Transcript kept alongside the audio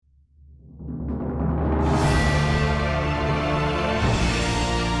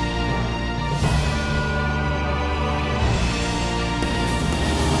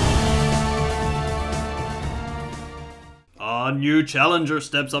A new challenger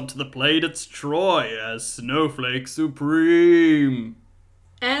steps up to the plate. It's Troy as Snowflake Supreme.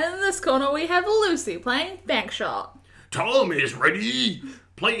 And in this corner we have Lucy playing Bankshot. Tom is ready.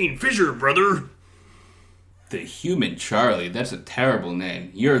 Playing Fissure, brother. The Human Charlie, that's a terrible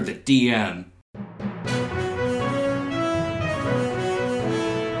name. You're the DM.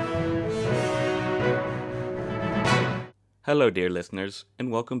 Hello, dear listeners,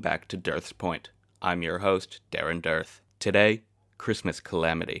 and welcome back to Dearth's Point. I'm your host, Darren Dearth. Today, Christmas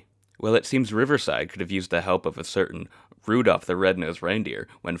Calamity. Well, it seems Riverside could have used the help of a certain Rudolph the Red-Nosed Reindeer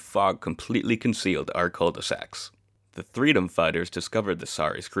when fog completely concealed our cul-de-sacs. The Freedom Fighters discovered the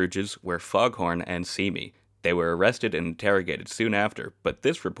sorry Scrooges were Foghorn and Simi. They were arrested and interrogated soon after, but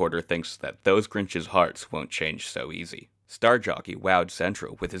this reporter thinks that those Grinch's hearts won't change so easy. Star Jockey wowed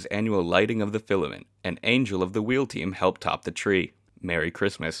Central with his annual lighting of the filament, and Angel of the Wheel Team helped top the tree. Merry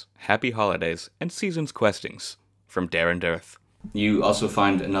Christmas, Happy Holidays, and Season's Questings. From Darren Dearth. You also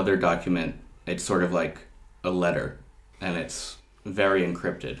find another document. It's sort of like a letter, and it's very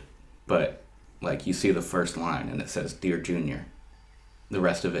encrypted, but you see the first line and it says, Dear Junior. The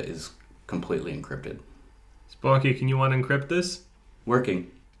rest of it is completely encrypted. Sparky, can you unencrypt this? Working.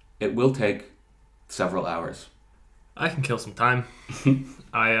 It will take several hours. I can kill some time.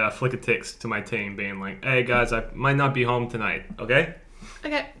 I flick a text to my team being like, hey guys, I might not be home tonight, okay?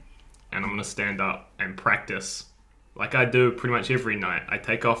 Okay. And I'm going to stand up and practice like I do pretty much every night. I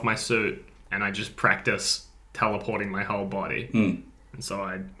take off my suit and I just practice teleporting my whole body. And so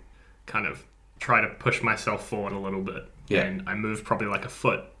I kind of try to push myself forward a little bit. Yeah. And I move probably like a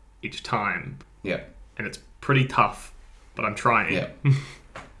foot each time. Yeah. And it's pretty tough, but I'm trying. Yeah.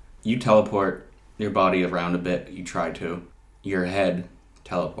 You teleport your body around a bit. You try to. Your head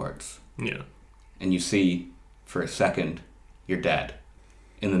teleports. Yeah. And you see, for a second, your dad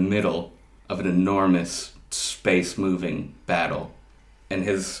in the middle of an enormous space-moving battle. And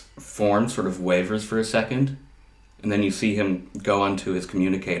his form sort of wavers for a second. And then you see him go onto his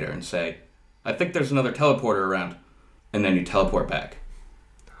communicator and say, I think there's another teleporter around. And then you teleport back.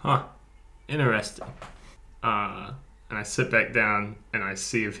 Huh. Interesting. And I sit back down and I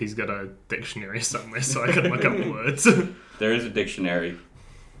see if he's got a dictionary somewhere so I can look up words. There is a dictionary.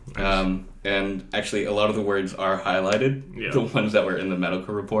 And actually a lot of the words are highlighted. Yeah. The ones that were in the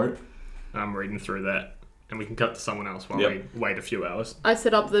medical report. I'm reading through that. And we can cut to someone else while we wait a few hours. I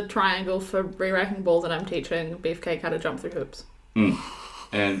set up the triangle for re-racking balls and I'm teaching Beefcake how to jump through hoops.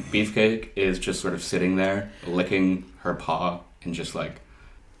 And Beefcake is just sort of sitting there, licking her paw and just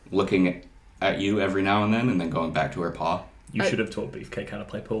looking at you every now and then going back to her paw. You should have taught Beefcake how to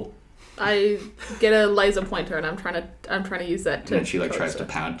play pool. I get a laser pointer and I'm trying to use that to. And she tries to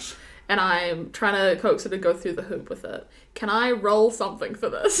pounce. And I'm trying to coax her to go through the hoop with it. Can I roll something for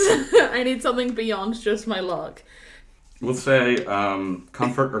this? I need something beyond just my luck. We'll say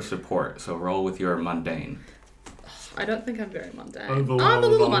comfort or support. So roll with your mundane. I don't think I'm very mundane. Overwhelmed, I'm a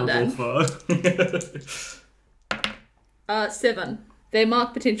little vulnerable mundane. 7. They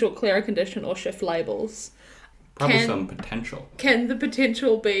mark potential clear condition or shift labels. Probably some potential. Can the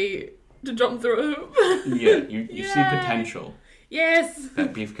potential be to jump through a hoop? Yeah, you see potential. Yes!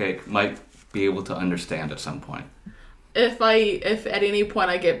 That Beefcake might be able to understand at some point. If at any point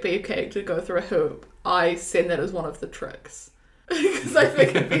I get Beefcake to go through a hoop, I send that as one of the tricks. Because I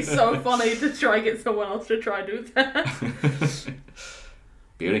think it'd be so funny to try and get someone else to try and do that.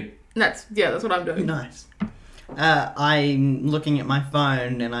 Beauty. That's what I'm doing. Nice. I'm looking at my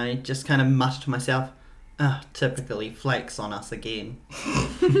phone and I just kind of mutter to myself, typically flakes on us again.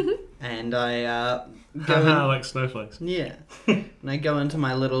 And I go in, like snowflakes. yeah. And I go into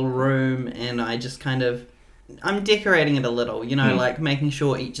my little room and I just I'm decorating it a little, making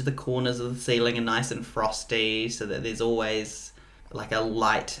sure each of the corners of the ceiling are nice and frosty so that there's always a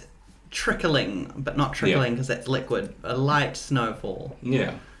light trickling, but not trickling because that's liquid, a light snowfall.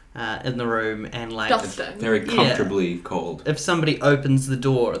 Yeah. In the room and Dusting. Very comfortably cold. If somebody opens the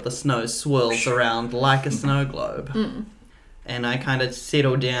door, the snow swirls around like a snow globe. And I kind of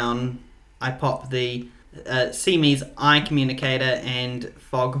settle down. I pop the Simi's eye communicator and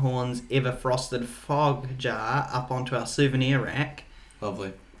Foghorn's ever frosted fog jar up onto our souvenir rack.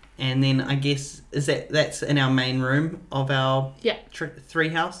 Lovely. And then I guess that's in our main room of our three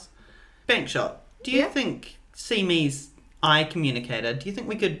house. Bankshot, do you think Simi's eye communicator, do you think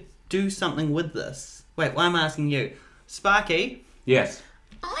we could do something with this? Wait, why am I asking you? Sparky? Yes.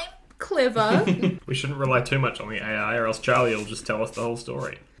 I'm clever. We shouldn't rely too much on the AI or else Charlie will just tell us the whole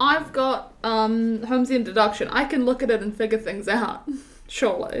story. I've got Holmesian deduction. I can look at it and figure things out.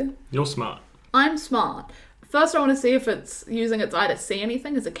 Surely. You're smart. I'm smart. First I want to see if it's using its eye to see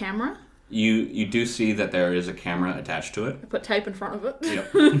anything as a camera. You do see that there is a camera attached to it. I put tape in front of it.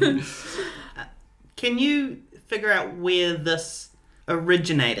 Yep. Can you figure out where this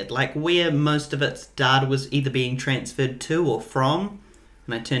originated? Like, where most of its data was either being transferred to or from?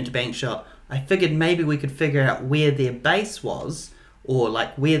 And I turned to Bankshot. I figured maybe we could figure out where their base was, or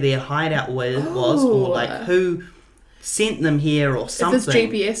like where their hideout was, or like who sent them here or something. If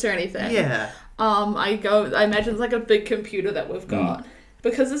there's GPS or anything. Yeah. I imagine it's like a big computer that we've got.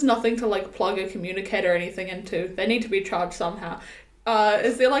 Because there's nothing to like plug a communicator or anything into. They need to be charged somehow.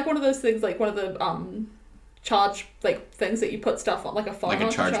 Is there like one of those things, like one of the charge like things that you put stuff on, like a phone, Like a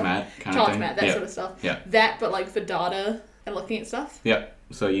on, charge mat kind of charge thing? mat, that Yeah. sort of stuff. Yeah. That, but like for data and looking at stuff. Yep.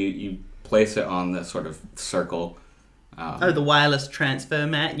 So you place it on the sort of circle. Oh, the wireless transfer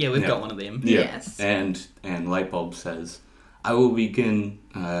mat? Yeah, we've Yeah. got one of them. Yeah. Yes. And Lightbulb says, I will begin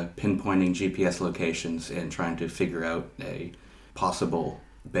pinpointing GPS locations and trying to figure out a possible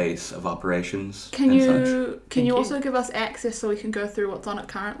base of operations. Can and such. you also give us access so we can go through what's on it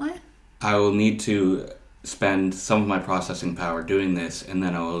currently? I will need to spend some of my processing power doing this, and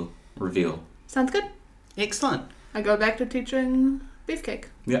then I will reveal. Sounds good. Excellent. I go back to teaching Beefcake.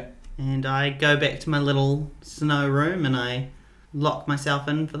 Yeah. And I go back to my little snow room and I lock myself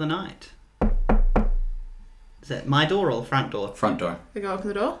in for the night. Is that my door or the front door? Front door. I go open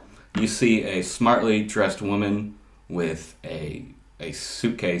the door. You see a smartly dressed woman with a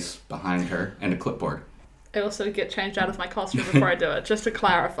suitcase behind her and a clipboard. I also get changed out of my costume before I do it, just to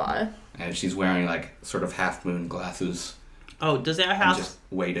clarify. And she's wearing like sort of half moon glasses Oh, does our and house just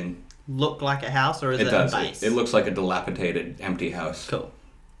waiting. look like a house or is it, It does. a base? It looks like a dilapidated, empty house. Cool.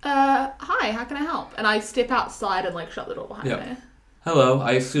 Hi, how can I help? And I step outside and like shut the door behind Yep. me. Hello,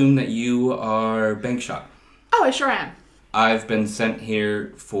 I assume that you are Bankshot. Oh, I sure am. I've been sent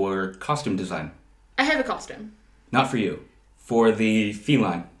here for costume design. I have a costume. Not for you. For the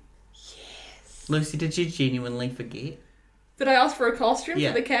feline. Lucy, did you genuinely forget? Did I ask for a costume Yeah.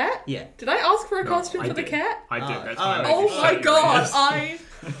 for the cat? Yeah. Did I ask for a No, costume I for the did. cat? I did. Oh, That's oh, why I'm Oh making my sure god,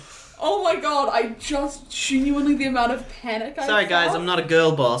 yes. Oh my god, I just genuinely the amount of panic I Sorry guys, felt. I'm not a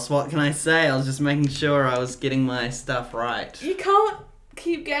girl boss. What can I say? I was just making sure I was getting my stuff right. You can't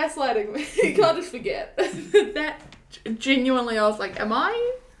keep gaslighting me. You can't just forget. That genuinely, I was like, am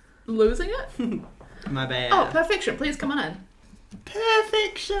I losing it? My bad. Oh, perfection. Please come on in.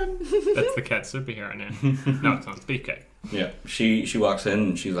 Perfection. That's the cat superhero now. No, it's not. It's Beefcake. Yeah. She walks in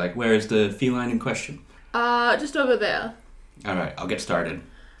and she's like, where is the feline in question? Just over there. Alright, I'll get started.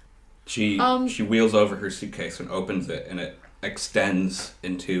 She Um, wheels over her suitcase and opens it, and it extends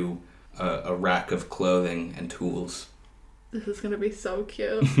into a rack of clothing and tools. This is gonna be so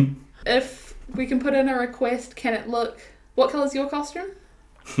cute. If we can put in a request, can it look... What colour's your costume?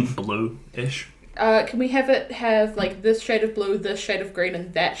 Blue-ish. Can we have it have, like, this shade of blue, this shade of green,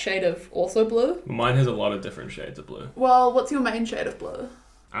 and that shade of also blue? Mine has a lot of different shades of blue. Well, what's your main shade of blue?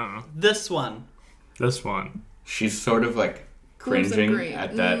 I don't know. This one. This one. She's sort of like Blues and cringing green.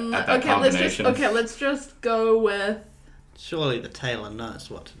 at that Okay, combination. let's just go with... Surely the tailor knows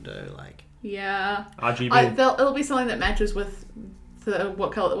what to do. Like, Yeah. RGB. It'll be something that matches with the...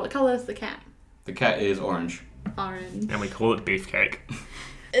 What colour is the cat? The cat is orange. Orange. And we call it Beefcake.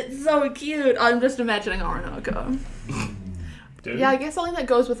 It's so cute. I'm just imagining Orinoco. Dude. Yeah, I guess something that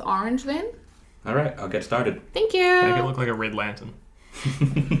goes with orange then. Alright, I'll get started. Thank Make it you. look like a red lantern.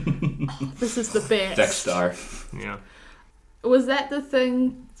 This is the best. Dex Star. Yeah. Was that the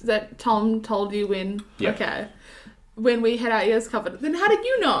thing that Tom told you when... Yeah. Okay. When we had our ears covered. Then how did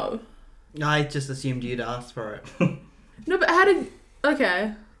you know? I just assumed you'd ask for it. No, but how did...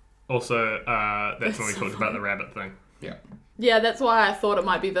 Okay. Also, that's That's when we so talked about the rabbit thing. Yeah. Yeah, that's why I thought it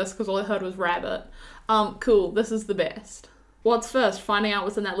might be this, because all I heard was rabbit. Cool. This is the best. What's first? Finding out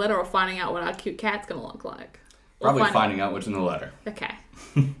what's in that letter or finding out what our cute cat's gonna look like? Or Probably finding out what's in the letter. Okay.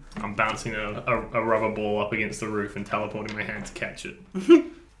 I'm bouncing a rubber ball up against the roof and teleporting my hand to catch it.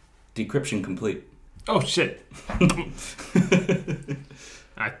 Decryption complete. Oh shit!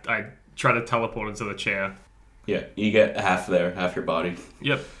 I try to teleport into the chair. Yeah, you get half there, half your body,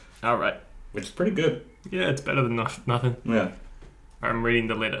 Yep. All right. which is pretty good. Yeah, it's better than nothing. Yeah. I'm reading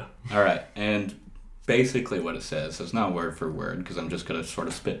the letter. Alright, and basically what it says, it's not word for word, because I'm just going to sort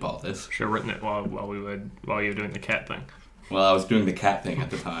of spitball this. Should have written it while you were doing the cat thing. Well, I was doing the cat thing at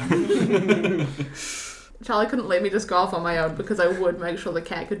the time. Charlie couldn't let me just go off on my own because I would make sure the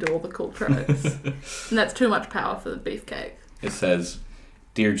cat could do all the cool tricks. And that's too much power for the beefcake. It says,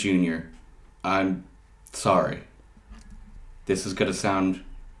 Dear Junior, I'm sorry. This is going to sound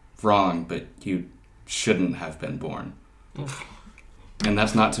wrong, but you shouldn't have been born. And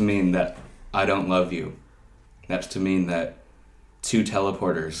that's not to mean that I don't love you. That's to mean that two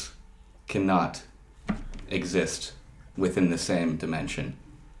teleporters cannot exist within the same dimension.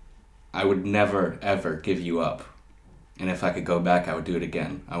 I would never, ever give you up. And if I could go back, I would do it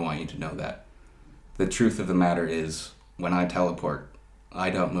again. I want you to know that. The truth of the matter is, when I teleport, I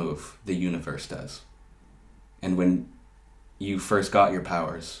don't move. The universe does. And when you first got your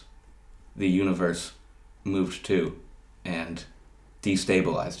powers, the universe moved too and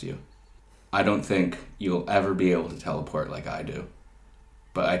destabilized you. I don't think you'll ever be able to teleport like I do.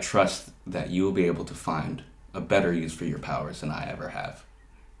 But I trust that you will be able to find a better use for your powers than I ever have.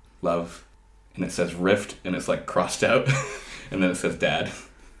 Love. And it says Rift, and it's like crossed out. And then it says Dad.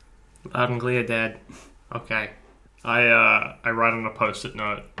 Loud and clear, Dad. Okay. I write on a post-it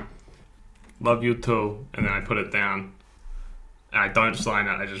note, love you too, and then I put it down. And I don't sign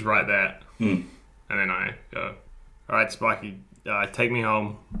it, I just write that. And then I go, alright, Sparky, take me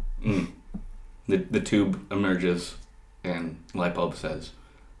home. The tube emerges, and Lightbulb says,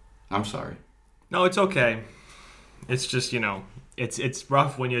 I'm sorry. No, it's okay. It's just, it's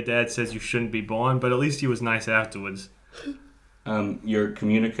rough when your dad says you shouldn't be born, but at least he was nice afterwards. Your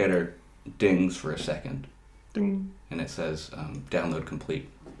communicator dings for a second. Ding. And it says, download complete.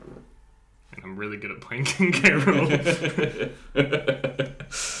 And I'm really good at playing King K. Rool.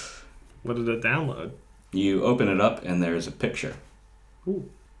 What did it download? You open it up, and there is a picture. Ooh.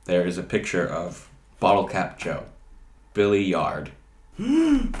 There is a picture of Bottle Cap Joe, Billy Yard.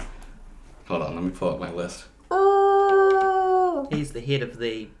 Hold on, let me pull up my list. He's the head of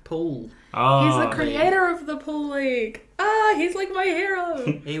the pool. Oh, He's the creator of the pool league. He's like my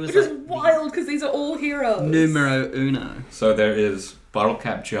hero. He was Which is like wild because these are all heroes. numero uno. So there is Bottle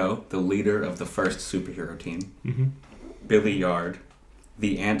Cap Joe, the leader of the first superhero team. Mm-hmm. Billy Yard,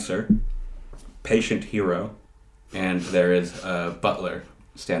 the answer, Patient Hero, and there is a butler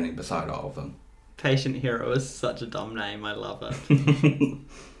standing beside all of them. Patient Hero is such a dumb name. I love it.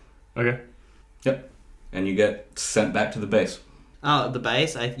 Okay. Yep. And you get sent back to the base. Oh, the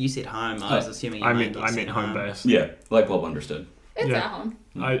base? You said home. I was assuming you meant I meant home base. Yeah, Lightbulb understood. It's Yeah. at home.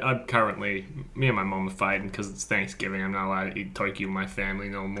 I'm currently, me and my mom are fighting because it's Thanksgiving. I'm not allowed to eat turkey with my family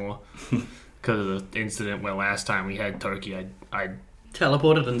no more. Because of the incident where last time we had turkey, I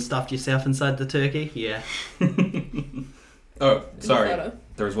Teleported and stuffed yourself inside the turkey? Yeah. Oh, sorry. photo.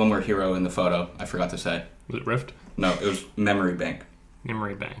 There was one more hero in the photo. I forgot to say. was it Rift? No, it was Memory Bank.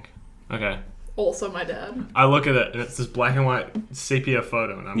 Memory bank. Okay. Also my dad. I look at it and it's this black and white sepia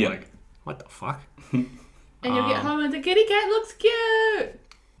photo and I'm Yeah. like, what the fuck? And you get home and the kitty cat looks cute.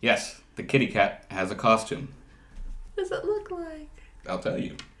 Yes, the kitty cat has a costume. What does it look like? I'll tell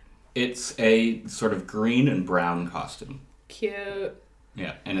you. It's a sort of green and brown costume. Cute.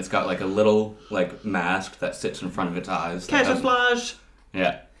 Yeah, and it's got like a little like mask that sits in front of its eyes. that doesn't- Camouflage!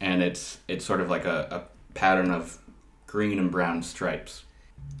 Yeah, and it's sort of like a pattern of green and brown stripes.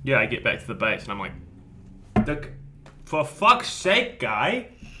 Yeah, I get back to the base and I'm like, for fuck's sake, guy.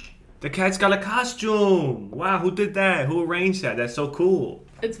 The cat's got a costume. Wow, who did that? Who arranged that? That's so cool.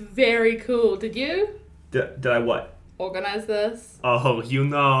 It's very cool. Did you Did I what? organize this? Oh,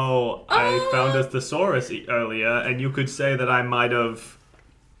 I found a thesaurus earlier, and you could say that I might have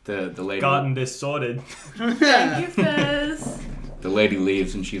The lady gotten this sorted. Thank you, Fizz. the lady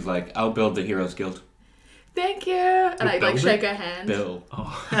leaves and she's like, "I'll build the Heroes Guild." Thank you. And I like build it? shake her hand. Bill.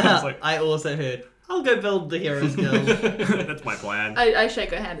 Oh, I was like, I also heard, I'll go build the Heroes Guild. that's my plan. I shake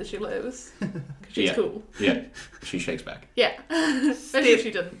her hand as she leaves. 'Cause she's Yeah. cool. Yeah, she shakes back. Yeah. Especially if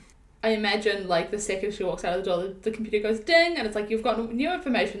she didn't. I imagine, like, the second she walks out of the door, the computer goes ding, and it's like, you've got new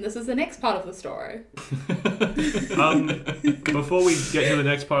information. This is the next part of the story. Before we get to the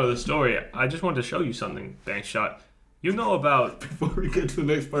next part of the story, I just wanted to show you something, Bankshot. You know about Before we get to the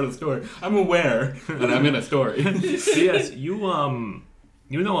next part of the story, I'm aware that I'm in a story. yes, you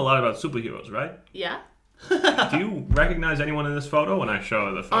know a lot about superheroes, right? Yeah? Do you recognize anyone in this photo when I show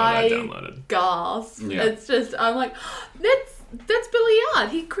her the photo I downloaded? Gasp. Yeah. It's just, I'm like, that's Billy Yard.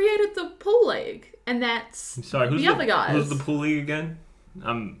 He created the pool league. And that's Sorry, who's the other guys. Who's the pool league again?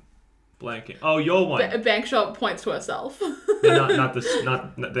 I'm blanking. Oh, you're one. Bankshot points to herself. They're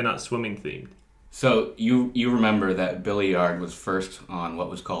they're not swimming themed. So you remember that Billy Yard was first on what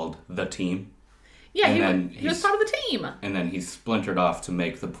was called the team, Yeah, And he then was part of the team. and then he splintered off to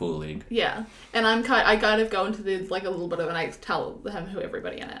make the pool league. Yeah, and I kind of go into the like a little bit of an I tell him who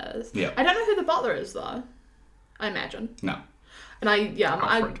everybody in it is. Yeah. I don't know who the butler is though. I imagine. No. And I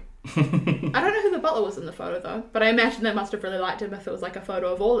Alfred. don't know who the butler was in the photo though, but I imagine they must have really liked him if it was like a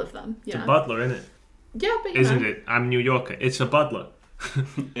photo of all of them. You It's know? a butler, isn't it? Yeah, but you Isn't know. it? I'm New Yorker. It's a butler.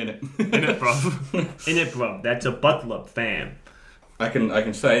 In it. In it, bruv. In it, bruv. That's a butler, fam. I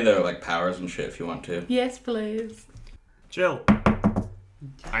can say there are like powers and shit if you want to. Yes, please. Chill.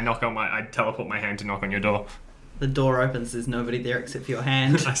 I teleport my hand to knock on your door. The door opens, there's nobody there except for your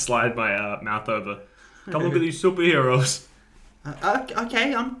hand. I slide my mouth over. Come look at these superheroes.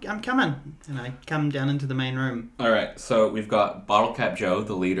 Okay, I'm coming. And I come down into the main room. Alright, so we've got Bottle Cap Joe,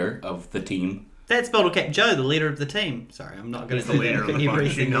 the leader of the team. That's Bottle Cap Joe, the leader of the team. Sorry, I'm not going to He's the do leader that of for the every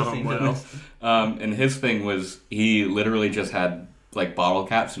bunch, you single know him well. sentence. And his thing was he literally just had like bottle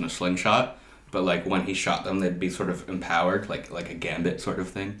caps in a slingshot, but like when he shot them, they'd be sort of empowered, like a gambit sort of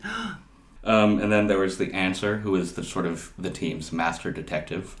thing. And then there was the Answer, who is the sort of the team's master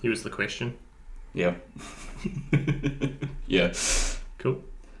detective. He was the question. Yeah. Yeah. Cool.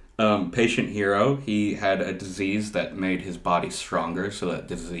 Patient Hero, he had a disease that made his body stronger, so that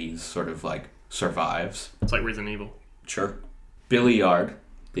disease sort of like survives. It's like Resident Evil. Sure. Billy Yard,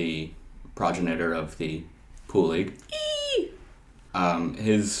 the progenitor of the Pool League.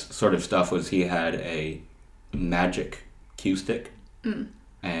 His sort of stuff was he had a magic cue stick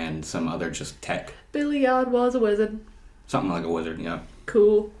and some other just tech. Billy Yard was a wizard. Something like a wizard, yeah.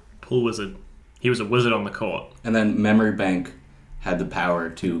 Cool. Pool wizard. He was a wizard on the court. And then Memory Bank had the power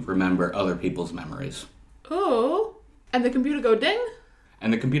to remember other people's memories. Oh. And the computer go ding?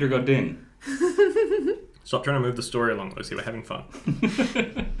 And the computer go ding. Stop trying to move the story along, Lucy. We're having fun.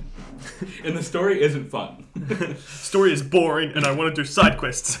 And the story isn't fun. Story is boring, and I want to do side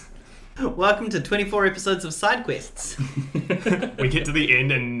quests. Welcome to 24 episodes of side quests. We get to the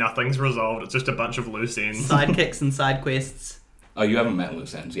end and nothing's resolved. It's just a bunch of loose ends. Sidekicks and side quests. Oh, you haven't met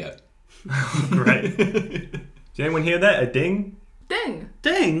Loose Ends yet. Great. Did anyone hear that? A ding? Ding.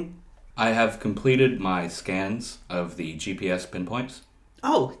 Ding! I have completed my scans of the GPS pinpoints.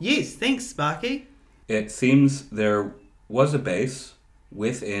 Oh, yes, thanks, Sparky. It seems there was a base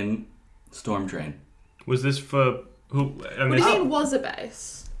within Storm Drain. Was this for who? What do you mean was a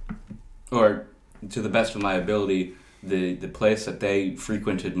base? Or, to the best of my ability, the place that they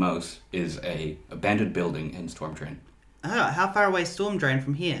frequented most is a abandoned building in Storm Drain. Oh, how far away is Storm Drain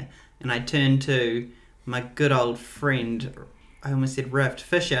from here? And I turn to my good old friend, I almost said Rift,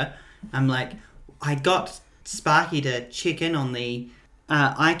 Fisher. I'm like, I got Sparky to check in on the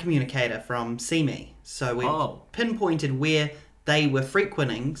eye communicator from See-Me. So we pinpointed where they were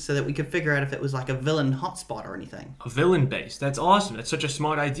frequenting so that we could figure out if it was like a villain hotspot or anything. A villain base. That's awesome. That's such a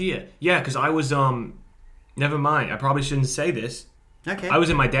smart idea. Yeah, because I was, never mind. I probably shouldn't say this. Okay. I was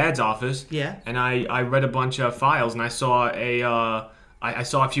in my dad's office. Yeah. And I read a bunch of files and I saw I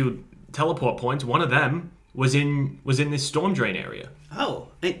saw a few teleport points. One of them was in this Storm Drain area. Oh,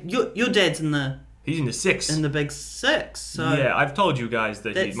 your dad's in the He's in the 6. in the big 6. So Yeah, I've told you guys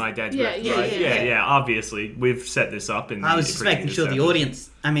that That's- my dad's Yeah, Rift, yeah, right? yeah. Obviously, we've set this up. I was just making sure the audience. audience.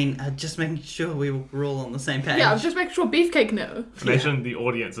 I mean, just making sure we were all on the same page. Yeah, I was just making sure Beefcake knew. Imagine the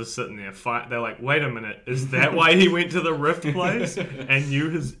audience is sitting there. They're like, "Wait a minute, is that why he went to the Rift place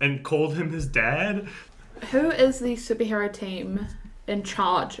and called him his dad?" Who is the superhero team in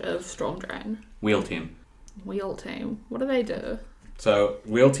charge of Storm Drain? Wheel Team. Wheel team. What do they do? So,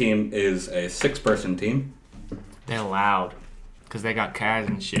 Wheel Team is a 6-person team. They're loud because they got cars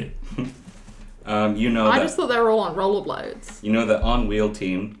and shit. I just thought they were all on rollerblades. You know that on Wheel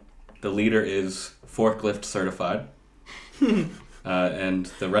Team, the leader is forklift certified. And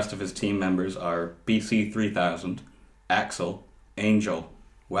the rest of his team members are BC 3000, Axel, Angel,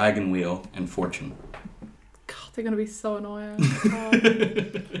 Wagon Wheel, and Fortune. God, they're gonna be so annoying.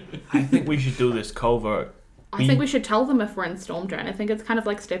 I think we should do this covert. I think we should tell them if we're in Storm Drain. I think it's kind of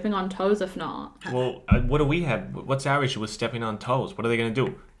like stepping on toes if not. Well, what do we have? What's our issue with stepping on toes? What are they going to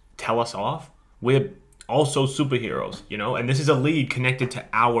do? Tell us off? We're also superheroes, you know? And this is a lead connected to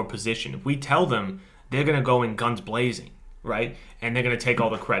our position. If we tell them, they're going to go in guns blazing, right? And they're going to take all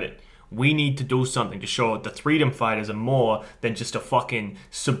the credit. We need to do something to show the Freedom Fighters are more than just a fucking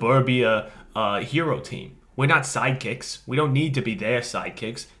suburbia hero team. We're not sidekicks. We don't need to be their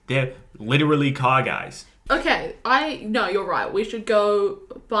sidekicks. They're literally car guys. Okay, no, you're right. We should go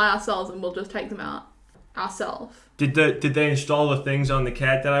by ourselves and we'll just take them out ourselves. Did they install the things on the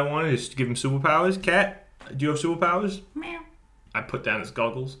cat that I wanted? Just to give him superpowers? Cat, do you have superpowers? Meow. I put down his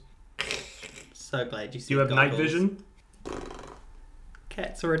goggles. So glad you said Do you have goggles. night vision?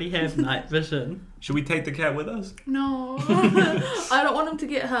 Cats already have night vision. Should we take the cat with us? No. I don't want him to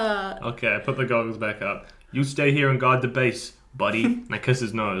get hurt. Okay, I put the goggles back up. You stay here and guard the base, buddy. And I kiss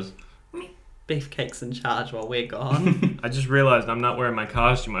his nose. Beefcake's in charge while we're gone. I just realized I'm not wearing my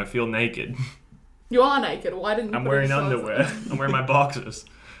costume. I feel naked. You are naked. Why didn't you I'm put wearing your clothes underwear. on? I'm wearing my boxers.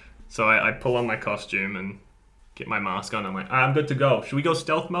 So I pull on my costume and get my mask on. I'm like, I'm good to go. Should we go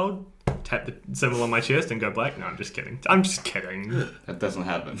stealth mode? tap the symbol on my chest and go black. No, I'm just kidding. I'm just kidding. That doesn't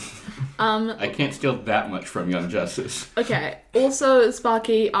happen. I can't steal that much from Young Justice. Okay. Also,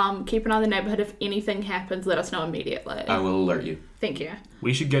 Sparky, keep an eye on the neighborhood. If anything happens, let us know immediately. I will alert you. Thank you.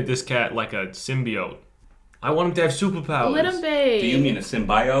 We should get this cat like a symbiote. I want him to have superpowers. Let him be. Do you mean a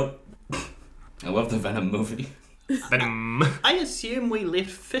symbiote? I love the Venom movie. Venom. I assume we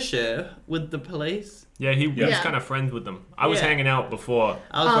left Fisher with the police. Yeah, he was Yeah. kind of friends with them. I was Yeah. hanging out before.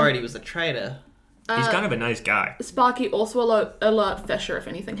 I was worried he was a traitor. He's kind of a nice guy. Sparky, also alert Fisher if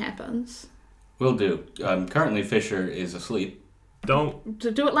anything happens. Will do. Currently, Fisher is asleep. Don't To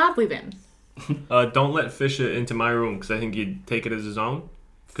do it loudly then. don't let Fisher into my room because I think he'd take it as his own.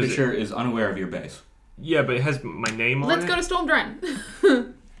 'Cause Fisher is unaware of your base. yeah, but it has my name on Let's it. go to Storm Drain.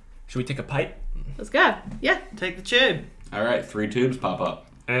 Should we take a pipe? Let's go. Yeah. Take the tube. All right, 3 tubes pop up.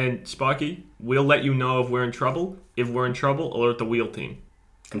 And Sparky, we'll let you know if we're in trouble. If we're in trouble, alert the wheel team.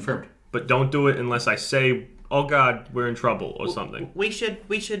 Confirmed. But don't do it unless I say, "Oh God, we're in trouble" or something. We should.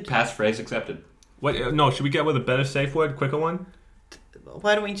 Passphrase accepted. What? No, should we get with a better safe word, quicker one?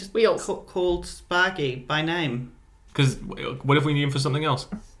 Why don't we just Wheels. call Sparky by name? Because what if we need him for something else?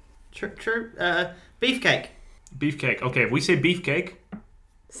 True. Beefcake. Beefcake. Okay, if we say beefcake,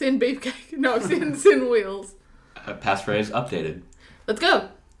 Send beefcake. No, send wheels. Passphrase updated. Let's go.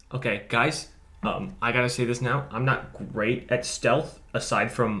 okay, guys. I gotta say this now. I'm not great at stealth,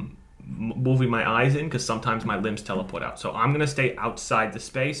 aside from moving my eyes in, because sometimes my limbs teleport out. So I'm gonna stay outside the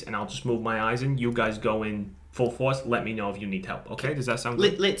space, and I'll just move my eyes in. You guys go in full force. Let me know if you need help. Okay? Does that sound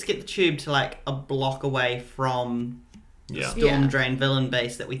good? Let's get the tube to like a block away from Yeah. Storm Yeah. Drain villain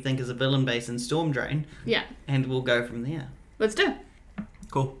base that we think is a villain base in Storm Drain, Yeah. and we'll go from there. Let's do it.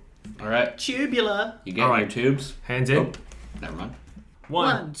 Cool. All right, Tubular. you get All your right. tubes. Hands in. Oh, never mind.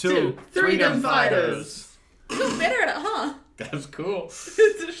 One, two, Freedom fighters. You're better at it, huh? That's cool.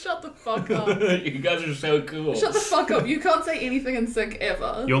 Just shut the fuck up. You guys are so cool. Shut the fuck up. You can't say anything in sync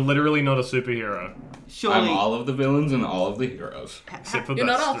ever. You're literally not a superhero, Surely. I'm all of the villains and all of the heroes. except for You're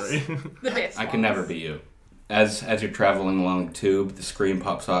those not us. three. The best. I can never be you. As you're traveling along the tube, the screen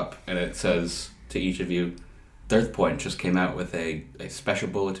pops up and it says to each of you, Third Point just came out with a special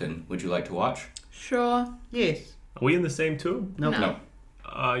bulletin. Would you like to watch? Sure. Yes. Are we in the same tube? Nope.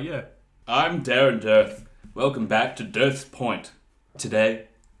 No. Yeah. I'm Darren Dearth. Welcome back to Dearth's Point. Today,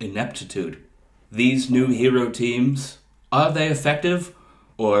 ineptitude. These new hero teams, are they effective?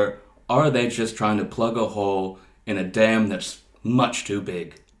 Or are they just trying to plug a hole in a dam that's much too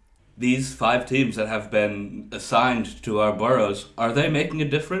big? These 5 teams that have been assigned to our boroughs, are they making a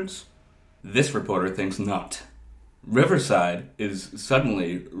difference? This reporter thinks not. Riverside is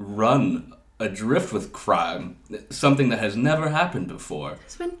suddenly run adrift with crime, something that has never happened before.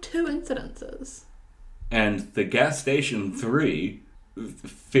 There's been 2 incidences. And the gas station 3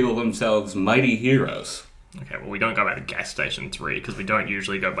 feel themselves mighty heroes. Okay, well, we don't go by the gas station 3 because we don't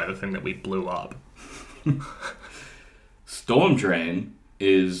usually go by the thing that we blew up. Storm Drain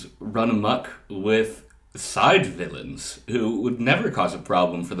is run amok with side villains who would never cause a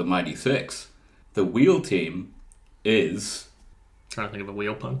problem for the Mighty Six. The Wheel Team is, Trying to think of a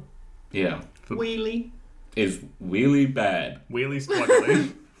wheel pun. yeah, Wheelie. is really bad. Wheelie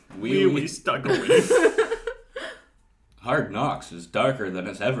struggling. Wheelie struggling. Hard Knocks is darker than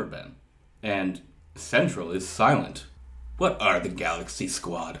it's ever been. And Central is silent. What are the Galaxy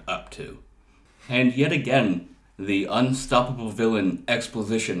Squad up to? And yet again, the unstoppable villain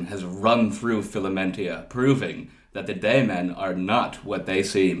Exposition has run through Filamentia, proving that the Daymen are not what they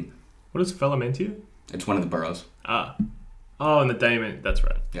seem. What is Filamentia? It's one of the boroughs. Ah. Oh, and the Damon. That's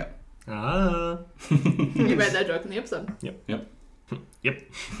right. Yeah. Ah. You made that joke in the episode. Yep. Yep.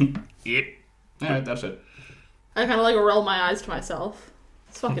 Yep. Alright, that's it. I kind of like roll my eyes to myself.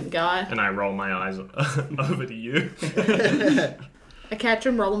 This fucking guy. And I roll my eyes over to you. I catch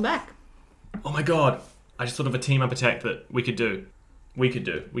him, roll him back. Oh my god. I just thought of a team up attack that we could do. We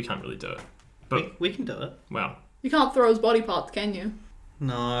can't really do it. But, We can do it. well. You can't throw his body parts, can you?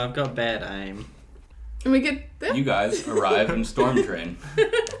 No, I've got bad aim. And we get there. You guys arrive in Storm Drain.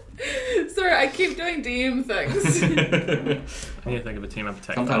 Sorry, I keep doing DM things. I need to think of a team up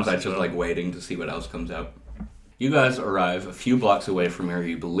attack. Sometimes I fast as just well. like waiting to see what else comes out. You guys arrive a few blocks away from where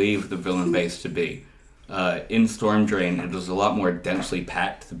you believe the villain base to be. In Storm Drain, it is a lot more densely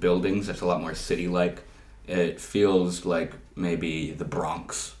packed, the buildings. It's a lot more city-like. It feels like maybe the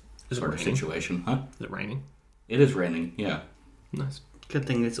Bronx Is it sort of raining? situation. Huh? Is it raining? It is raining, yeah. Nice. Good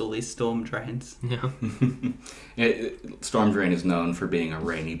thing there's all these storm drains. Yeah. Storm Drain is known for being a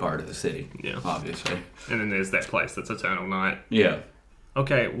rainy part of the city, Yeah. obviously. And then there's that place that's Eternal Night. Yeah.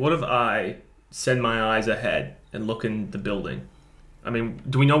 Okay, what if I send my eyes ahead and look in the building? I mean,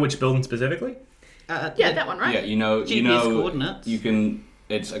 do we know which building specifically? Yeah, that one, right? Yeah, you know, GPS coordinates. you can.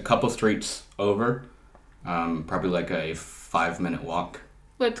 It's a couple streets over, probably like a 5-minute walk.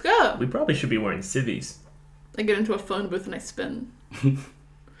 Let's go. We probably should be wearing civvies. I get into a phone booth and I spin.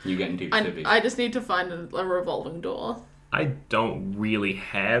 You get into your civvy. I just need to find a revolving door. I don't really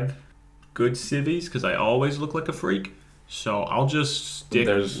have good civvies because I always look like a freak. So I'll just stick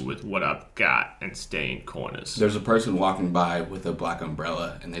with what I've got and stay in corners. There's a person walking by with a black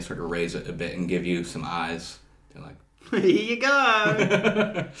umbrella, and they sort of raise it a bit and give you some eyes. They're like, Here you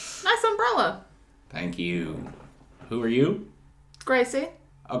go. Nice umbrella. "Thank you. Who are you?" Gracie.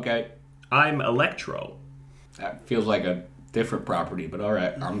 Okay, I'm Electro. that feels like a different property, but all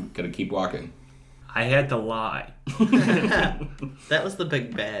right, I'm gonna keep walking. I had to lie. That was the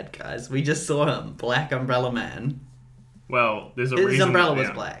big bad, guys. We just saw him. Black Umbrella Man. Well, there's a His reason. umbrella that, was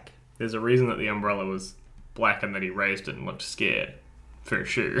black. There's a reason that the umbrella was black and that he raised it and looked scared, for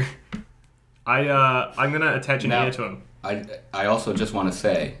sure. I'm gonna attach an Now- ear to him. I also just want to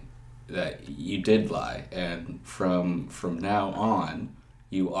say that you did lie, and from now on,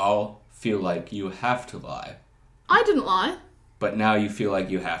 you all feel like you have to lie, I didn't lie. but now you feel like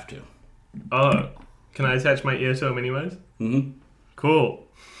you have to. Oh, can I attach my ear to him anyways? Mm-hmm. Cool.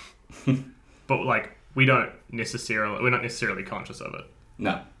 But like, we're not necessarily conscious of it.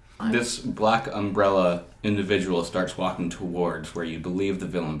 No. This black umbrella individual starts walking towards where you believe the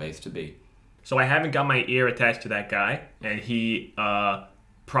villain base to be. So I haven't got my ear attached to that guy, and he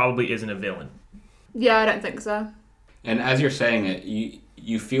probably isn't a villain. Yeah, I don't think so. And as you're saying it,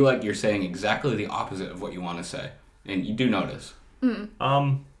 you feel like you're saying exactly the opposite of what you want to say. And you do notice.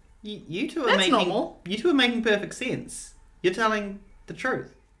 You two are That's making normal. You two are making perfect sense. You're telling the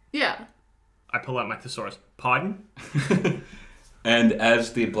truth. Yeah. I pull out my thesaurus. Pardon? And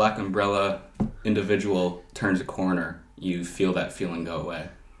as the black umbrella individual turns a corner, you feel that feeling go away.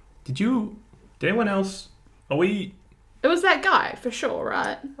 Did anyone else? Are we? It was that guy, for sure,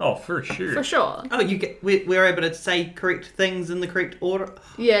 right? Oh, for sure. For sure. Oh, we're able to say correct things in the correct order.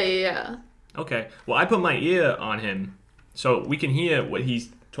 Yeah. Okay. Well, I put my ear on him so we can hear what he's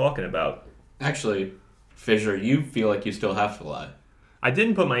talking about. Actually, Fissure, you feel like you still have to lie. I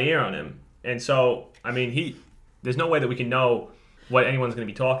didn't put my ear on him, and so I mean, there's no way that we can know what anyone's going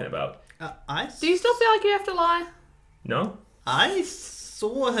to be talking about. Do you still feel like you have to lie? No? I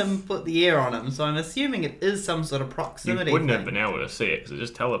saw him put the ear on him, so I'm assuming it is some sort of You proximity. wouldn't have thing. been able to see it because it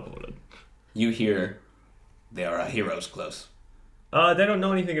just teleported. You hear, "There are heroes close." They don't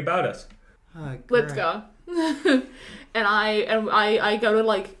know anything about us. Oh, Let's great. go. and I go to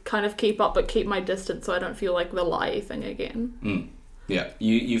like kind of keep up but keep my distance so I don't feel like the lie thing again. Yeah,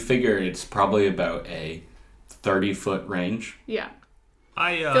 you figure it's probably about a 30-foot range. Yeah.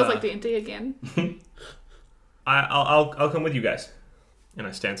 I Feels like D&D again. I'll come with you guys, and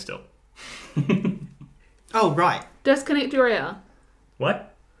I stand still. Oh, right. Disconnect your ear.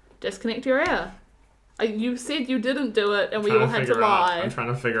 What? Disconnect your ear. You said you didn't do it and we Trying all to had to figure out- lie. I'm trying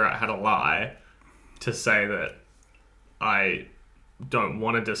to figure out how to lie to say that I don't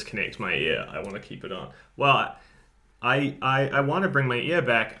want to disconnect my ear. I want to keep it on. Well, I want to bring my ear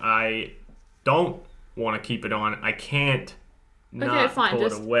back. I don't want to keep it on. I can't not fine, pull it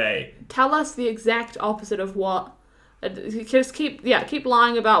just- away. Tell us the exact opposite of what. Just keep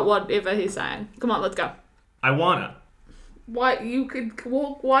lying about whatever he's saying. Come on, let's go. I wanna. Why you could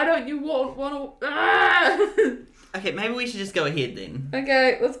walk? Why don't you want to? Okay, maybe we should just go ahead then.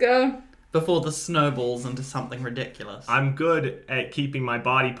 Okay, let's go. Before this snowballs into something ridiculous. I'm good at keeping my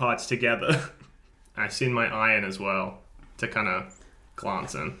body parts together. I send my eye in as well to kind of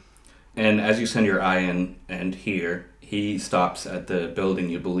glance in. And as you send your eye in and hear, he stops at the building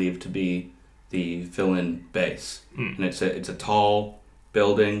you believe to be the villain base. And it's a tall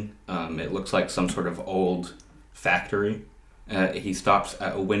building. It looks like some sort of old factory. He stops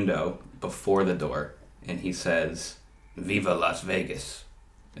at a window before the door and he says, "Viva Las Vegas."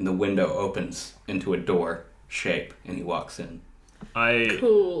 And the window opens into a door shape and he walks in.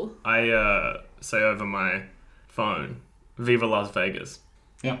 Cool. I say over my phone, "Viva Las Vegas."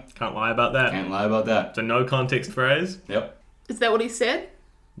 Yeah. Can't lie about that. Can't lie about that. It's a no context phrase. Yep. Is that what he said?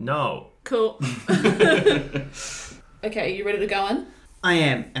 No. Cool. Okay, you ready to go in? I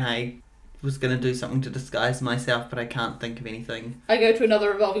am, and I was going to do something to disguise myself, but I can't think of anything. I go to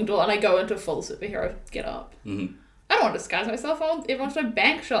another revolving door and I go into full superhero get up. Mm-hmm. I don't want to disguise myself. Everyone's no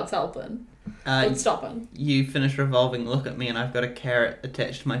bank shots helping. What's stopping? You finish revolving, look at me, and I've got a carrot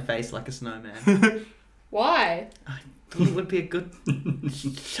attached to my face like a snowman. Why? I thought it would be a good...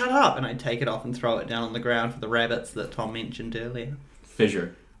 Shut up! And I take it off and throw it down on the ground for the rabbits that Tom mentioned earlier.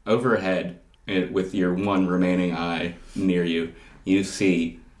 Fissure, overhead, with your one remaining eye near you, you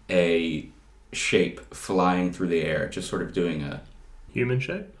see a shape flying through the air, just sort of doing a... Human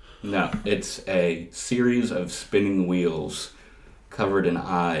shape? No, it's a series of spinning wheels covered in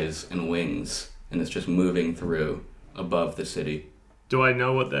eyes and wings, and it's just moving through above the city. Do I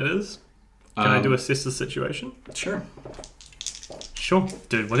know what that is? Can I do assess the situation? Sure. Sure.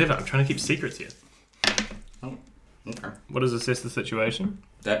 Dude, whatever. I'm trying to keep secrets here. Oh, okay. What is assess the situation?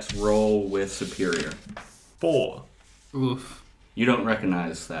 That's roll with superior. 4. Oof. You don't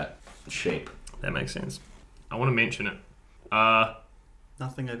recognize that shape. That makes sense. I want to mention it.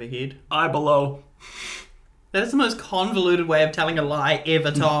 Nothing overhead. Eye below. That is the most convoluted way of telling a lie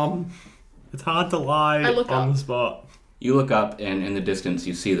ever, Tom. It's hard to lie I look on up. the spot. You look up, and in the distance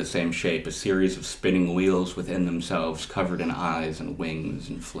you see the same shape, a series of spinning wheels within themselves, covered in eyes and wings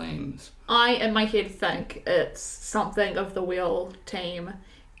and flames. I, in my head, think it's something of the wheel team,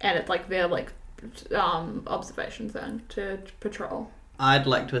 and it's like their observation thing to patrol. I'd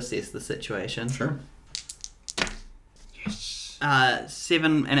like to assess the situation. Sure.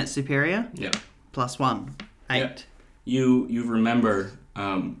 7 and it's superior. Yeah. Plus 1. 8. Yeah. You remember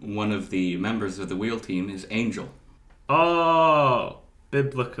one of the members of the wheel team is Angel. Oh,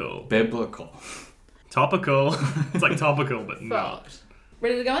 biblical. Biblical. Topical. It's like topical, but not. Fucked.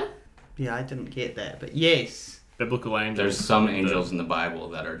 Ready to go in? Yeah, I didn't get that, but yes. Biblical angels. There's some angels in the Bible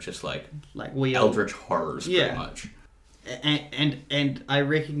that are just like Like wheel. eldritch horrors, pretty Yeah. much. And I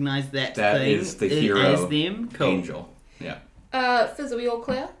recognize that That thing is the hero as them. Cool. Angel. Yeah. Fizz, are we all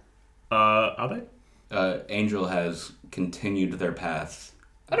clear? Are they? Angel has continued their path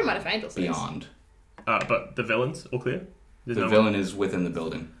I don't mind if Angel says. beyond. But the villains, all clear? There's The no villain is within the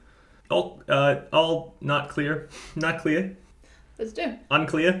building. all not clear. Not clear. Let's do.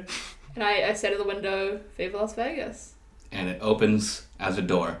 Unclear. And I say to the window, Viva Las Vegas. And it opens as a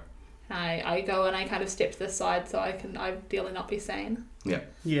door. And I go and I kind of step to the side so I can ideally not be seen. Yeah.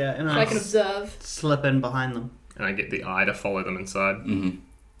 Yeah, and So I can observe. slip in behind them. And I get the eye to follow them inside. Mm-hmm.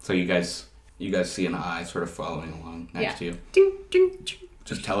 So you guys see an eye sort of following along next to you. Ding, ding, ding.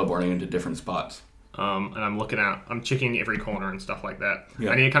 Just teleporting into different spots. And I'm looking out. I'm checking every corner and stuff like that.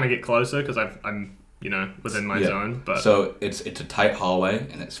 Yeah. I need to kind of get closer because I'm within my Yeah. zone. But So it's a tight hallway,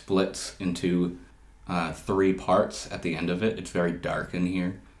 and it splits into 3 parts at the end of it. It's very dark in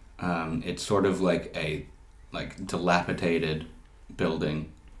here. It's sort of like a dilapidated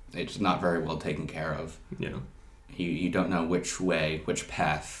building. It's not very well taken care of. yeah. You don't know which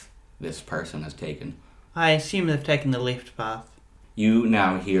path this person has taken. I assume they've taken the left path. You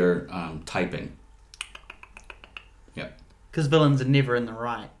now hear typing. Yep. Because villains are never in the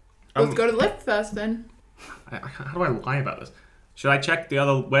right. Let's go to the left first then. How do I lie about this? Should I check the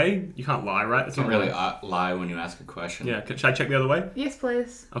other way? You can't lie, right? It's You not can't really lie when you ask a question. Yeah. Should I check the other way? Yes,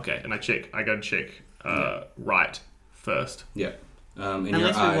 please. Okay. And I go to check right first. Yeah. In your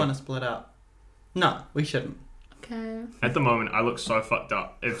Unless we eye, want to split up. No, we shouldn't. Okay. At the moment, I look so fucked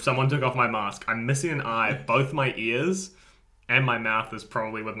up. If someone took off my mask, I'm missing an eye, both my ears, and my mouth is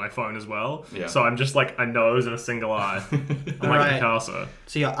probably with my phone as well. Yeah. So I'm just like a nose and a single eye. I'm like Right. Picasso,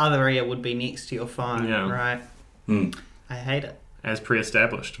 So your other ear would be next to your phone, Yeah. right? Hmm. I hate it. as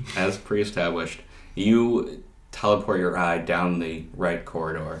pre-established. As pre-established, you teleport your eye down the right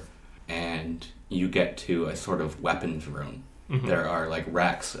corridor, and you get to a sort of weapons room. Mm-hmm. There are like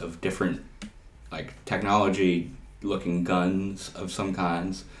racks of different technology-looking guns of some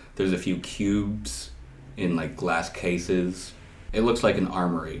kinds. There's a few cubes in like glass cases. It looks like an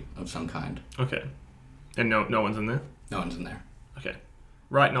armory of some kind. Okay. And no one's in there? No one's in there. Okay.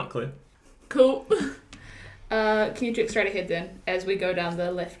 Right, not clear. Cool. Can you check straight ahead then, as we go down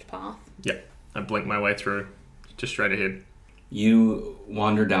the left path? Yep. I blink my way through, just straight ahead. You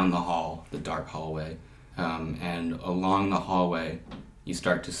wander down the hall, the dark hallway, and along the hallway, you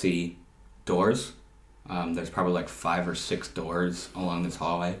start to see doors. There's probably like 5 or 6 doors along this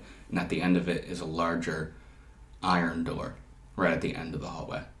hallway, and at the end of it is a larger iron door, right at the end of the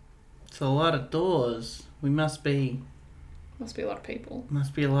hallway. So a lot of doors. Must be Must be a lot of people.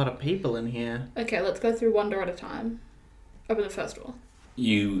 a lot of people in here. Okay, let's go through one door at a time. Open the first door.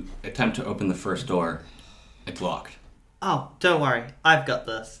 You attempt to open the first door. It's locked. Oh, don't worry. I've got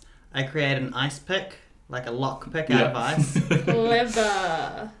this. I create an ice pick, like a lock pick out of ice.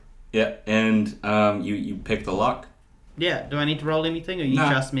 Clever. Yeah, and you pick the lock. Yeah, do I need to roll anything or you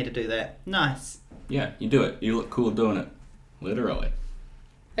Nah. trust me to do that? Nice. Yeah, you do it. You look cool doing it. Literally.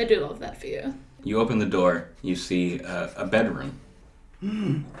 I do love that for you. You open the door, you see a bedroom.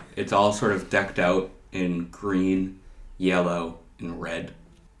 It's all sort of decked out in green, yellow, and red.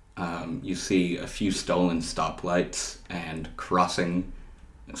 You see a few stolen stoplights and crossing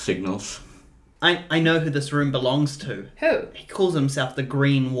signals. I know who this room belongs to. Who? He calls himself the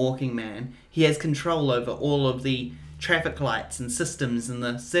Green Walking Man. He has control over all of the traffic lights and systems in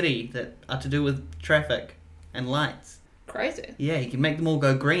the city that are to do with traffic and lights. Crazy. Yeah, he can make them all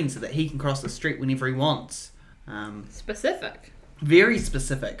go green so that he can cross the street whenever he wants. Specific. Very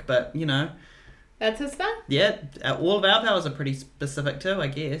specific, but, you know, That's his thing? yeah, all of our powers are pretty specific too, I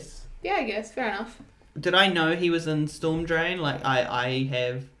guess. Yeah, I guess. Fair enough. Did I know he was in Storm Drain? Like, I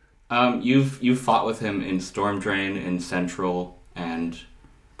have... You've fought with him in Storm Drain, in Central, and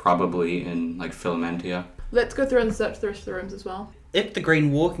probably in, like, Filamentia. Let's go through and search the rest of the rooms as well. If the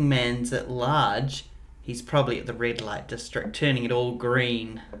Green Walking Man's at large, he's probably at the red light district, turning it all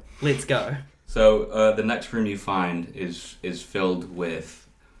green. Let's go. So the next room you find is filled with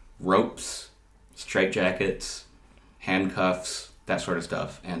ropes, straitjackets, handcuffs, that sort of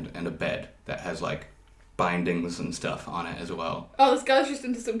stuff, and a bed that has like bindings and stuff on it as well. Oh, this guy's just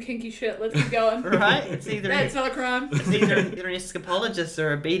into some kinky shit. Let's keep going. Right? It's either That's not a crime. it's either an escapologist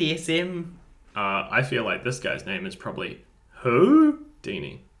or a BDSM. I feel like this guy's name is probably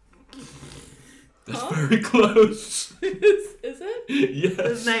Houdini. That's very close. Is it? Yes.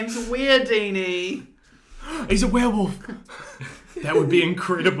 His name's Weirdini. He's a werewolf. That would be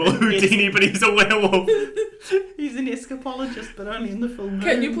incredible, Houdini, but he's a werewolf. He's an escapologist, but only in the full moon.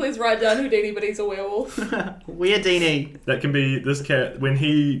 Can you please write down Houdini, but he's a werewolf? Weirdini. That can be this cat. When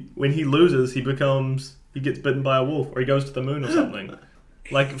he loses, he gets bitten by a wolf, or he goes to the moon or something.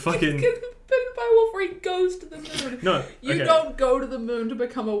 Like fucking. He's bitten by a wolf or he goes to the moon. No, You okay. don't go to the moon to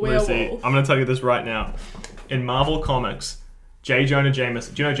become a werewolf. Lucy, I'm going to tell you this right now. In Marvel Comics, J. Jonah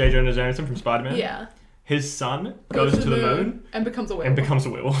Jameson. Do you know J. Jonah Jameson from Spider-Man? Yeah. His son goes to the moon and becomes a werewolf. and becomes a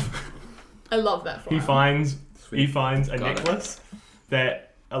werewolf. I love that for He him. finds Sweet. a Got it. necklace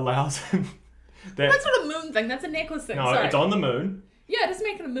that allows him. That's not a moon thing. That's a necklace thing. No, Sorry. it's on the moon, Yeah, it doesn't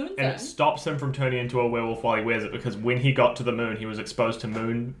make it a moon thing. and it stops him from turning into a werewolf while he wears it, because when he got to the moon, he was exposed to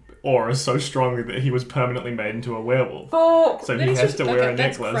moon aura so strongly that he was permanently made into a werewolf. Fuck. So That he is has just- to wear okay, a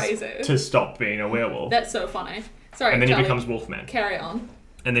that's necklace crazy. to stop being a werewolf. That's so funny. Sorry, And then Charlie, he becomes Wolfman. Carry on.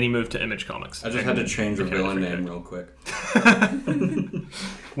 And then he moved to Image Comics. I just had to change a Okay, villain forget name it. real quick.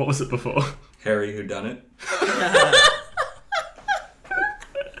 What was it before? Harry Whodunit.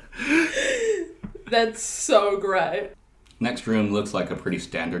 That's so great. Next room looks like a pretty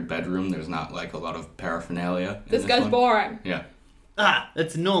standard bedroom. There's not like a lot of paraphernalia. in This guy's one. boring. Yeah.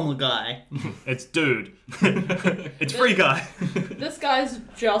 It's a normal guy. It's dude. It's free guy. This guy's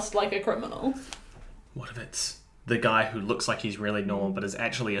just like a criminal. What if it's the guy who looks like he's really normal but is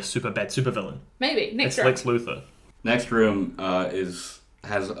actually a super bad supervillain? Maybe. Next It's room. Lex Luthor. Next room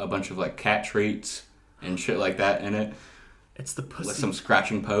has a bunch of like cat treats and shit like that in it, It's the with pussy. some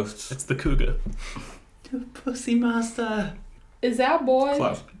scratching posts. It's the cougar. Pussy master. Is our boy...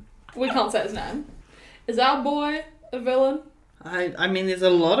 Close. We can't say his name. Is our boy a villain? I mean, there's a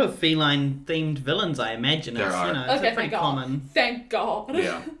lot of feline-themed villains, I imagine. There It's, are. you know, it's Okay, a pretty thank God. common. Thank God.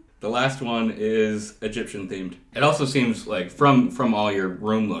 Yeah. The last one is Egyptian themed. It also seems like from all your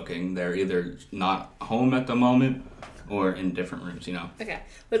room looking, they're either not home at the moment or in different rooms, you know. Okay,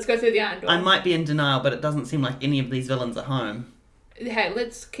 let's go through the iron door. I might be in denial, but it doesn't seem like any of these villains are home. Hey,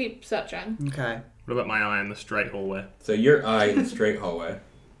 let's keep searching. Okay. What about my eye in the straight hallway? So your eye in the straight hallway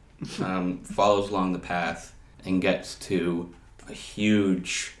follows along the path and gets to a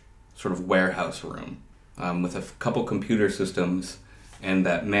huge sort of warehouse room with a couple computer systems and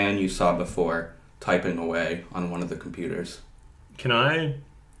that man you saw before typing away on one of the computers. Can I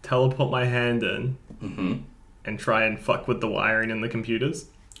teleport my hand in Mm-hmm. and try and fuck with the wiring in the computers?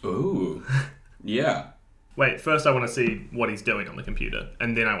 Ooh. Yeah. Wait, first I want to see what he's doing on the computer,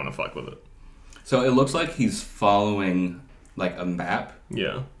 and then I want to fuck with it. So it looks like he's following like a map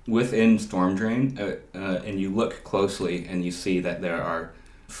Yeah. within Storm Drain, and you look closely and you see that there are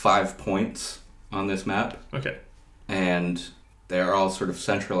 5 points on this map, Okay. and they're all sort of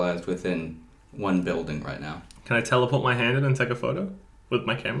centralized within one building right now. Can I teleport my hand in and take a photo with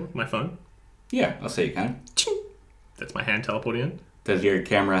my camera, my phone? Yeah, I'll say you can. That's my hand teleporting in? Does your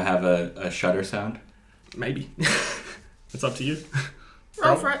camera have a shutter sound? Maybe. It's up to you.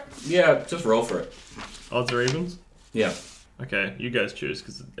 Roll for it. Yeah, just roll for it. Odds or evens? Yeah. Okay, you guys choose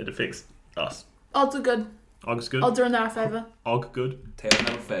because it affects us. Odds are good. Og's good. Odds are in our favour. Og good. Tail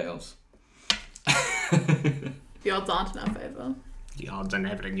never fails. The odds aren't in our favour. The odds are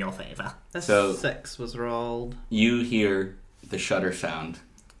never in your favour. A So- 6 was rolled. You hear the shutter sound,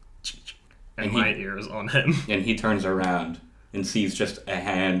 And And my he- ear is on him. and he turns around and sees just a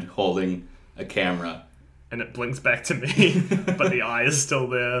hand holding a camera. And it blinks back to me, but the eye is still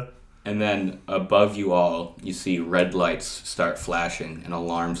there. And then above you all, you see red lights start flashing and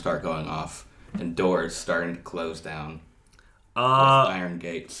alarms start going off. and doors starting to close down with Uh, iron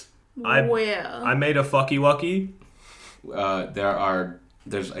gates. Where? I made a fucky wucky.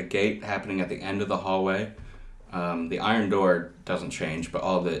 There's a gate happening at the end of the hallway. The iron door doesn't change, but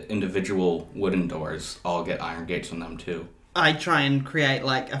all the individual wooden doors all get iron gates on them too. I try and create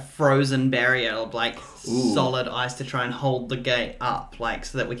like a frozen barrier of like Ooh. solid ice to try and hold the gate up, like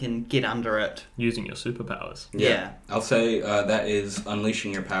so that we can get under it. Using your superpowers. Yeah. I'll say that is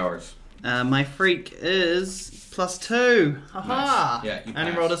unleashing your powers. My freak is +2. Haha. Nice. Yeah, you I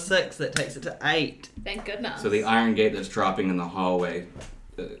only pass. rolled a 6. That takes it to 8. Thank goodness. So the iron gate that's dropping in the hallway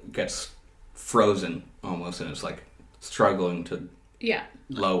gets frozen almost, and it's like struggling to Yeah.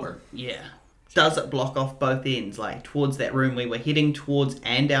 lower. Yeah. Does it block off both ends, like towards that room we were heading towards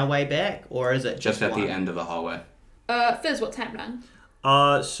and our way back, or is it Just at one? the end of the hallway. Fizz, what's happening?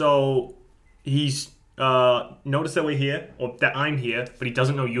 So he's noticed that we're here, or that I'm here, but he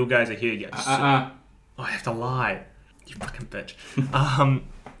doesn't know you guys are here yet. So- Oh, I have to lie. You fucking bitch.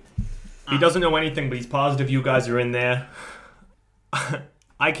 He doesn't know anything, but he's positive you guys are in there.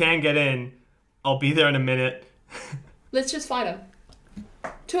 I can get in. I'll be there in a minute. Let's just fight him.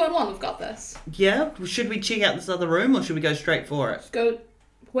 2 and 1, we've got this. Yeah? Should we check out this other room, or should we go straight for it? Go.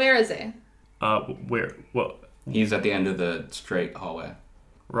 Where is he? Where? What? He's at the end of the straight hallway.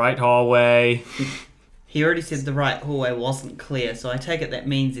 Right hallway. He already said the right hallway wasn't clear, so I take it that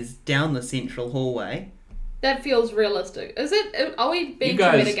means he's down the central hallway. That feels realistic. Is it? Are we being You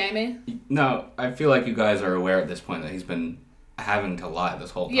guys- too metagamey? No, I feel like you guys are aware at this point that he's been having to lie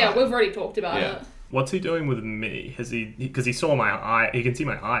this whole time. Yeah, we've already talked about Yeah. it. What's he doing with me? Has he? Because he saw my eye. He can see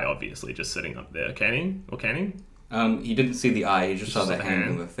my eye, obviously, just sitting up there. Can he? Or can he? He didn't see the eye, he just saw the the hand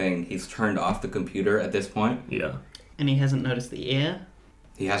hand. of the thing. He's turned off the computer at this point. Yeah. And he hasn't noticed the air.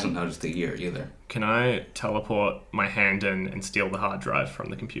 He hasn't noticed the ear either. Can I teleport my hand in and steal the hard drive from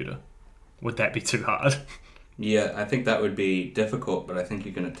the computer? Would that be too hard? Yeah, I think that would be difficult, but I think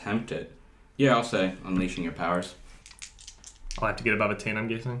you can attempt it. Yeah, I'll say unleashing your powers. I'll have to get above a 10, I'm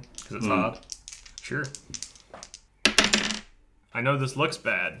guessing, because it's hard. Sure. I know this looks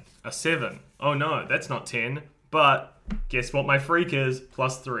bad. A 7. Oh no, that's not 10. But guess what my freak is?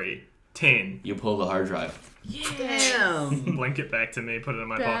 +3. 10. You pull the hard drive. Damn! Blink it back to me, put it in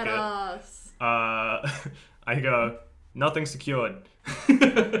my pocket. Badass. I go, nothing secured.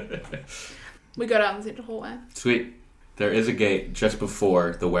 We go down the central hallway. Sweet. There is a gate just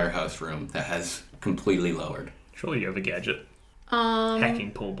before the warehouse room that has completely lowered. Surely you have a gadget. Um,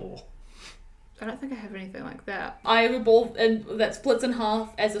 Hacking pool ball. I don't think I have anything like that. I have a ball that splits in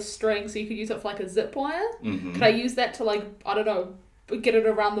half as a string, so you could use it for like a zip wire. Mm-hmm. Could I use that to like, I don't know, get it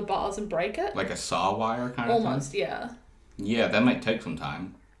around the bars and break it? Like a saw wire kind of Almost, yeah. thing? Yeah, that might take some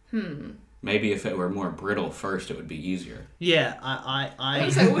time. Maybe if it were more brittle first, it would be easier. Yeah, I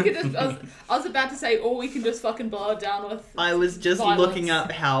was, like, we could just, I was about to say, or we can just fucking blow it down with. I was just Violence. looking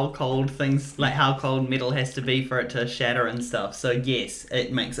up how cold things, like how cold metal has to be for it to shatter and stuff. So yes,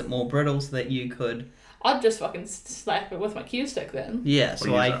 it makes it more brittle so that you could. I'd just fucking slap it with my cue stick then. Yeah, so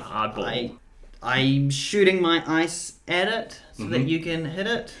use I, a hardball. I'm shooting my ice at it so that Mhm. you can hit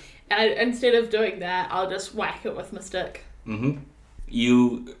it. And instead of doing that, I'll just whack it with my stick. Mm-hmm.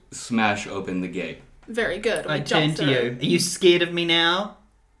 You smash open the gate. Very good. I We turn jump to through. you. Are you scared of me now?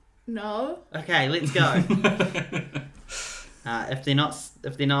 No. Okay, let's go.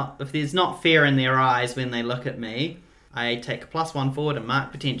 If there's not fear in their eyes when they look at me, I take a +1 forward and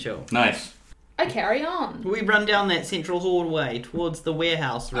mark potential. Nice. I carry on. We run down that central hallway towards the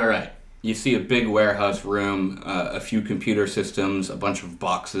warehouse room. All right. You see a big warehouse room, a few computer systems, a bunch of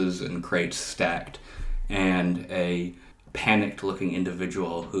boxes and crates stacked, and a panicked-looking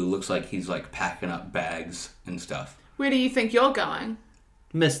individual who looks like he's like packing up bags and stuff. Where do you think you're going?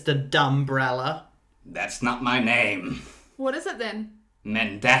 Mr. Dumbrella. That's not my name. What is it then?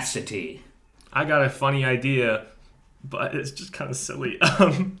 Mendacity. I got a funny idea, but it's just kind of silly.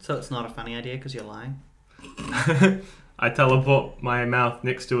 So it's not a funny idea because you're lying. I teleport my mouth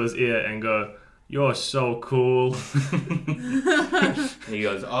next to his ear and go, "You're so cool." He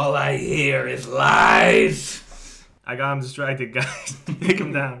goes, all I hear is lies. I got him distracted, guys. Take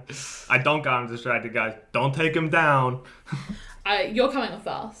him down. I don't got him distracted, guys. Don't take him down. You're coming with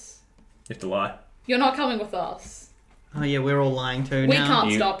us. You have to lie. You're not coming with us. Oh yeah, we're all lying too We now.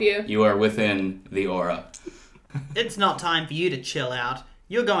 can't stop you. You are within the aura. It's not time for you to chill out.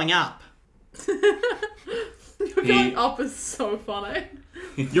 You're going up. You're going up is so funny.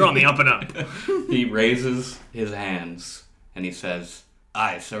 You're on the up and up. He raises his hands and he says,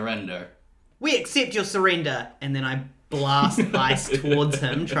 I surrender. We accept your surrender. And then I blast ice towards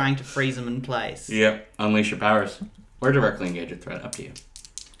him, trying to freeze him in place. Yep. Unleash your powers. Or directly engage a threat. Up to you.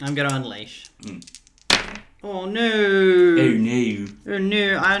 I'm going to unleash. Oh no! Oh no. Oh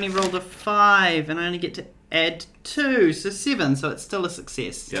no! I only rolled a 5, and I only get to add 2, so 7. So it's still a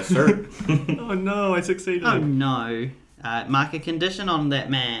success. Yes, sir. Oh no, I succeeded. Oh no! Mark a condition on that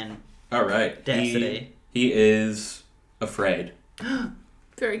man. All right. Audacity. He is afraid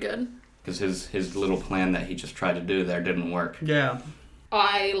Very good. because his little plan that he just tried to do there didn't work. Yeah.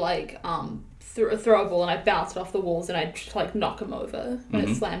 I throw a ball and I bounce it off the walls and I just knock him over when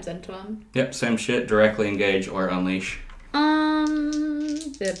it slams into him. Yep, same shit. Directly engage or unleash.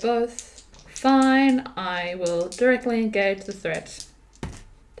 They're both fine. I will directly engage the threat.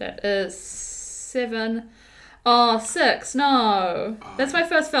 That is 7. Oh, 6. No. That's my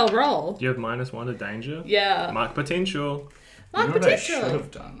first failed roll. Do you have -1 to danger? Yeah. Mark potential. Mark You know what I should potential.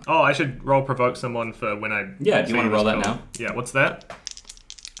 have done? Oh, I should roll provoke someone for when I. Yeah, do you see wanna this roll that call. now? Yeah, what's that?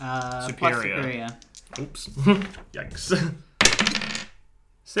 Plus Superior. superior. Oops. Yikes.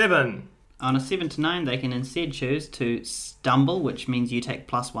 7. On a 7 to 9, they can instead choose to stumble, which means you take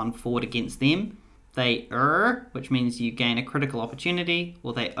 +1 forward against them. They which means you gain a critical opportunity,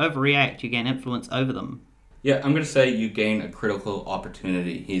 or they overreact, you gain influence over them. Yeah, I'm going to say you gain a critical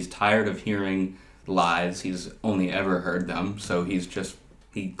opportunity. He's tired of hearing lies. He's only ever heard them, so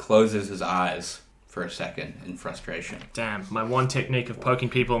he closes his eyes for a second in frustration. Damn, my one technique of poking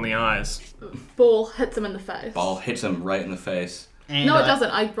people in the eyes. Ball hits him in the face. Ball hits him right in the face. And No, it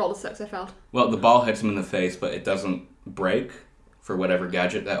doesn't. I rolled a 6. I failed. Well, the ball hits him in the face, but it doesn't break for whatever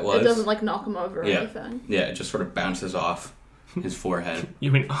gadget that was. It doesn't knock him over or Yeah. anything. Yeah, it just sort of bounces off his forehead. You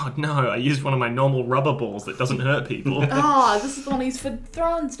mean, oh no, I used one of my normal rubber balls that doesn't hurt people. Oh, this is the one he's for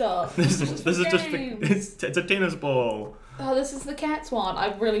throwing stuff. This is just games. it's a tennis ball. Oh, this is the cat's one.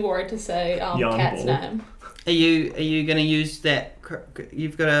 I'm really worried to say Yarn cat's ball. name. Are you going to use that?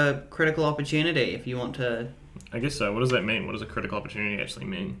 You've got a critical opportunity if you want to. I guess so. What does that mean? What does a critical opportunity actually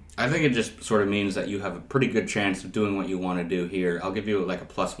mean? I think it just sort of means that you have a pretty good chance of doing what you want to do here. I'll give you a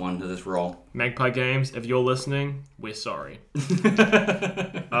 +1 to this roll. Magpie Games, if you're listening, we're sorry.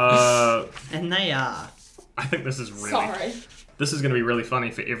 And they are. I think this is really Sorry. This is going to be really funny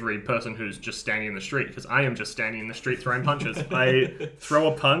for every person who's just standing in the street, because I am just standing in the street throwing punches. I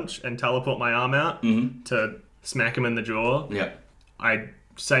throw a punch and teleport my arm out to smack him in the jaw. Yeah. I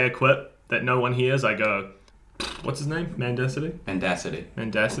say a quip that no one hears. I go, what's his name? Mendacity? Mendacity.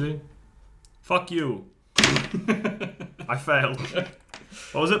 Mendacity? Fuck you. I failed.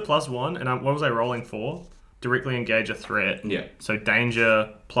 What was it? +1? And what was I rolling for? Directly engage a threat. Yeah. So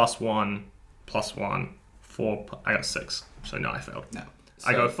danger +1, +1, 4. I got 6. So no, I failed. No.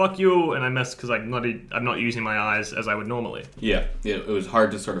 I go fuck you, and I miss because I'm not using my eyes as I would normally. Yeah, it was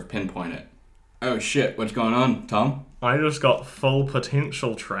hard to sort of pinpoint it. Oh shit, what's going on, Tom? I just got full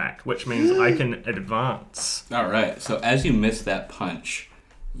potential tracked, which means I can advance. Alright, so as you miss that punch,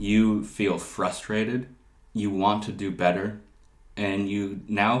 you feel frustrated, you want to do better, and you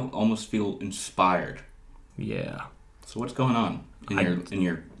now almost feel inspired. Yeah. So what's going on in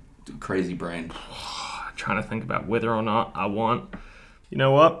your crazy brain? I'm trying to think about whether or not I want. You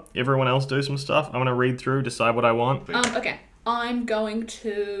know what? Everyone else do some stuff. I'm gonna read through, decide what I want. Okay. I'm going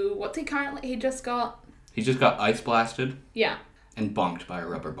to. What's he currently? He just got. He just got ice blasted Yeah. and bonked by a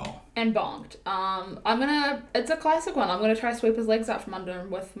rubber ball. And bonked. I'm gonna. It's a classic one. I'm gonna try to sweep his legs out from under him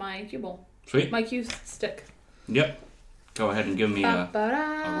with my cue ball. Sweet. My cue stick. Yep. Go ahead and give me a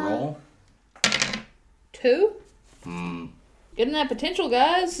Ba-ba-da. roll. 2. Hmm. Getting that potential,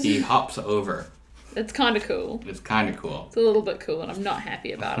 guys. He hops over. It's kind of cool. It's kind of cool. It's a little bit cool, and I'm not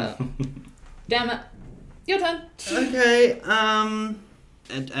happy about it. Damn it. Your turn. Okay.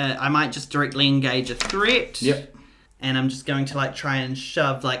 I might just directly engage a threat. Yep. And I'm just going to try and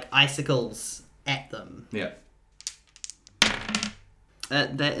shove icicles at them. Yep.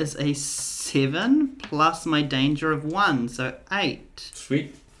 That is a 7 plus my danger of 1, so 8.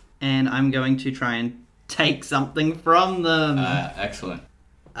 Sweet. And I'm going to try and take something from them. Excellent.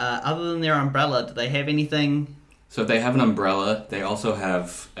 Other than their umbrella, do they have anything? So they have an umbrella. They also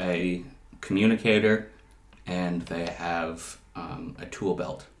have a communicator, and they have a tool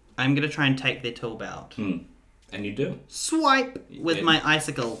belt. I'm going to try and take their tool belt. And you do. Swipe with Yeah. my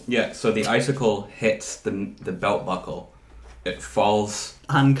icicle. Yeah. So the icicle hits the belt buckle. It falls,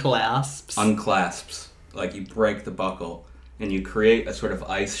 Unclasps. unclasps, like you break the buckle, and you create a sort of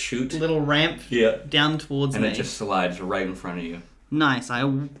ice chute. Little ramp Yeah. down towards And me. it just slides right in front of you. Nice. I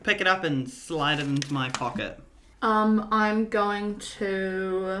pick it up and slide it into my pocket. I'm going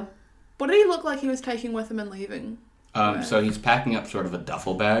to. What did he look like he was taking with him and leaving? So he's packing up sort of a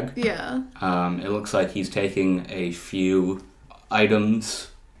duffel bag. Yeah. It looks like he's taking a few items,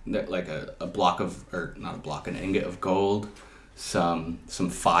 that like a block of, or not a block, an ingot of gold, some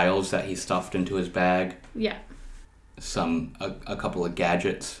files that he stuffed into his bag, Yeah. a couple of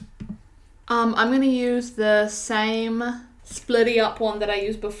gadgets. I'm gonna use the same splitty up one that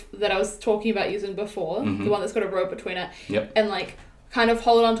that I was talking about using before, the one that's got a rope between it, Yep. and like kind of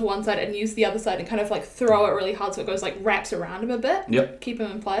hold it onto one side and use the other side and kind of like throw it really hard so it goes like wraps around him a bit. Yep. Keep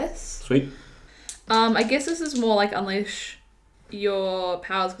him in place. Sweet. I guess this is more like unleash your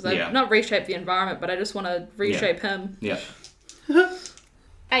powers because Yeah. I not reshape the environment, but I just want to reshape him. Yep.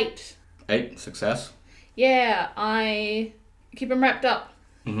 8. 8, success. Yeah, I keep him wrapped up.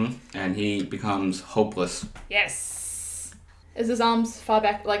 And he becomes hopeless. Yes. Is his arms far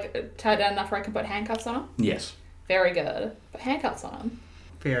back, like tied down enough where I can put handcuffs on him? Yes. Very good. Put handcuffs on him.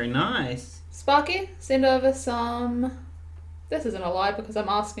 Very nice. Sparky, send over some... This isn't a lie because I'm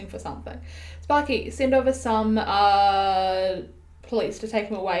asking for something. Sparky, send over some police to take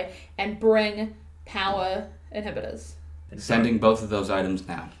him away and bring power inhibitors. Sending both of those items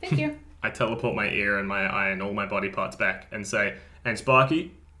now. Thank you. I teleport my ear and my eye and all my body parts back and say, "And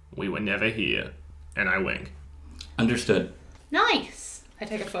Sparky, we were never here." And I wink. Understood. Nice. I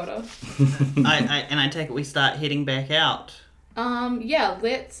take a photo. I take it we start heading back out. Yeah,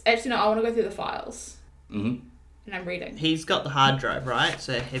 let's... Actually, no, I want to go through the files. Mm-hmm. And I'm reading. He's got the hard drive, right?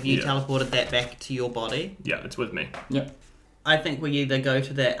 So have you Yeah. teleported that back to your body? Yeah, it's with me. Yep. I think we either go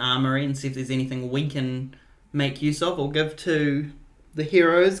to that armory and see if there's anything we can make use of or give to the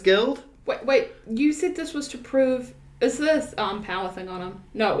Heroes Guild. Wait, you said this was to prove... Is this power thing on him?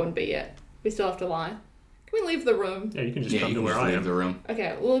 No, it wouldn't be yet. We still have to lie. Can we leave the room? Yeah, you can just Yeah, come you to can where just I leave am. the room.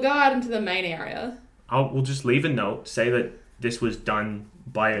 Okay, we'll go out into the main area. We'll just leave a note, say that this was done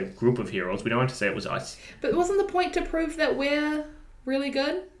by a group of heroes. We don't have to say it was us. But wasn't the point to prove that we're really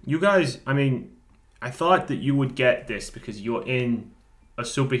good? You guys, I mean, I thought that you would get this because you're in a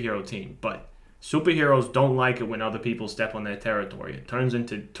superhero team, but superheroes don't like it when other people step on their territory. It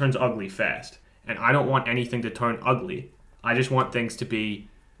turns ugly fast. And I don't want anything to turn ugly. I just want things to be,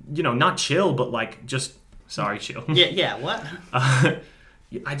 not chill, but like just, sorry, chill. Yeah, what?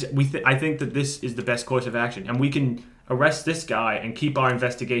 I think that this is the best course of action, and we can arrest this guy and keep our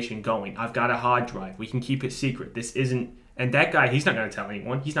investigation going. I've got a hard drive. We can keep it secret. This isn't... And that guy, he's not going to tell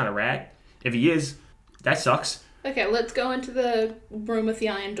anyone. He's not a rat. If he is, that sucks. Okay, let's go into the room with the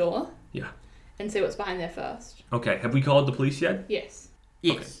iron door Yeah. and see what's behind there first. Okay, have we called the police yet? Yes.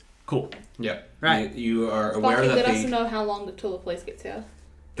 Yes. Cool. Yep. Right. You are aware Sparky, that let us know how long till the police gets here.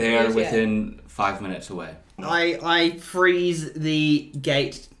 they are Yes, yeah. within 5 minutes away. I freeze the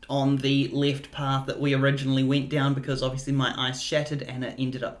gate on the left path that we originally went down because obviously my ice shattered and it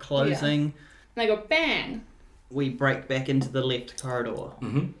ended up closing. And I go bang, We break back into the left corridor.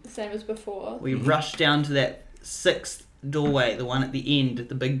 the same as before. We rush down to that sixth doorway, the one at the end,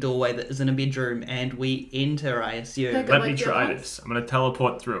 the big doorway that is in a bedroom, and we enter, I assume. Okay. Let like me the try other this. I'm going to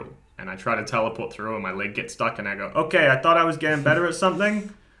teleport through. And I try to teleport through, and my leg gets stuck, and I go, okay, I thought I was getting better at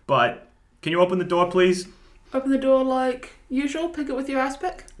something, but can you open the door, please? Open the door like usual, pick it with your ice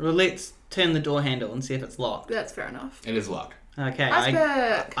pick. Well, let's turn the door handle and see if it's locked. That's fair enough. It is locked. Okay,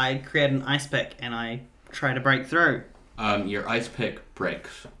 Ice pick! I create an ice pick and I try to break through. Your ice pick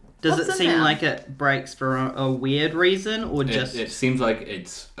breaks. Does What's it in seem there? like it breaks for a weird reason or just... It seems like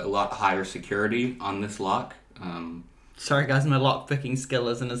it's a lot higher security on this lock. Sorry guys, my lockpicking skill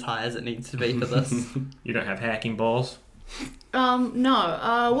isn't as high as it needs to be for this. You don't have hacking balls?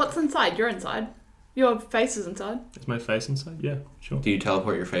 No. What's inside? You're inside. Your face is inside. Is my face inside? Yeah, sure. Do you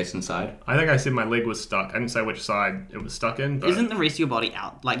teleport your face inside? I think I said my leg was stuck. I didn't say which side it was stuck in, but... Isn't the rest of your body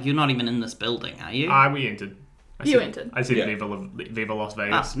out? Like, you're not even in this building, are you? we entered. You entered. I said Yeah. Viva Las Oh,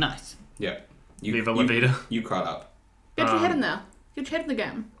 Vegas. nice. Yeah. Viva La Vida. You caught up. Get your head in there. Get your head in the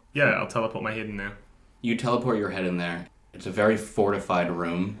game. Yeah, I'll teleport my head in there. You teleport your head in there. It's a very fortified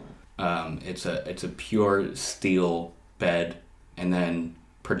room. It's a pure steel bed, and then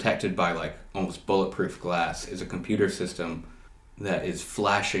protected by like almost bulletproof glass is a computer system that is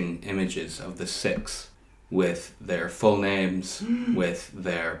flashing images of the Six with their full names, with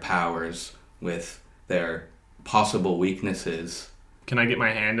their powers, with their possible weaknesses. Can I get my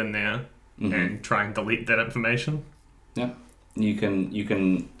hand in there and try and delete that information? Yeah. You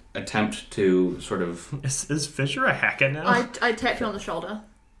can attempt to sort of... Is Fisher a hacker now? I tap you on the shoulder.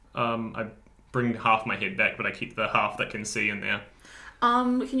 I bring half my head back, but I keep the half that can see in there.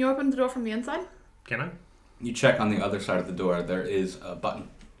 Can you open the door from the inside? Can I? You check on the other side of the door. There is a button.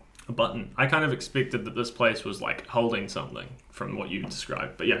 A button. I kind of expected that this place was like holding something from what you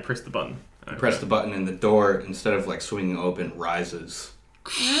described. But yeah, press the button. You press the button and the door, instead of like swinging open, rises.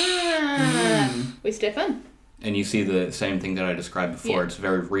 We step in. And you see the same thing that I described before. Yeah. It's a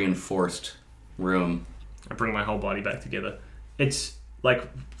very reinforced room. I bring my whole body back together. it's like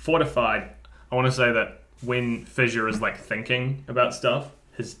fortified. I want to say that when Fissure is like thinking about stuff,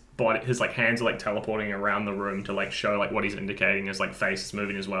 his like hands are like teleporting around the room to like show like what he's indicating. His like face is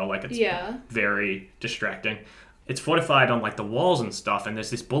moving as well. Like it's very distracting. It's fortified on like the walls and stuff, and there's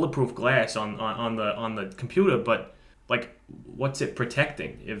this bulletproof glass on the computer. But like, what's it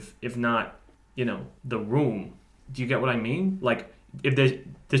protecting? If not, the room. Do you get what I mean? Like, if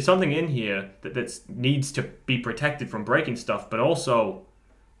there's something in here that needs to be protected from breaking stuff, but also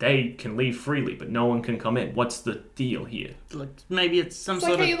they can leave freely, but no one can come in. What's the deal here? Maybe it's some It's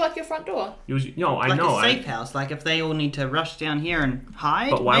sort like how of you lock your front door. I know. a safe house. Like if they all need to rush down here and hide.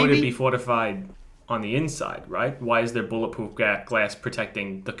 But why maybe? would it be fortified on the inside, right? Why is there bulletproof glass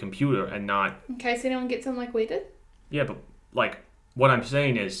protecting the computer and not... In case anyone gets in like we did. Yeah, but like what I'm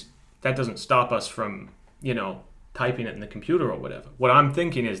saying is that doesn't stop us from, typing it in the computer or whatever. What I'm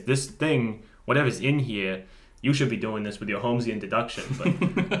thinking is this thing, whatever's in here, you should be doing this with your Holmesian deduction.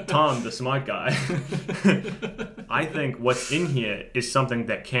 But Tom, the smart guy, I think what's in here is something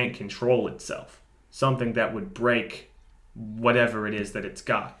that can't control itself. Something that would break whatever it is that it's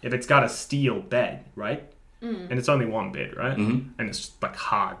got. If it's got a steel bed, right? And it's only one bed, right? Mm-hmm. And it's like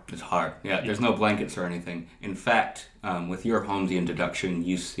hard. It's hard. Yeah, there's no blankets or anything. In fact, with your Holmesian deduction,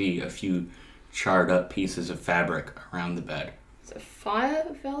 you see a few charred up pieces of fabric around the bed. Is it a fire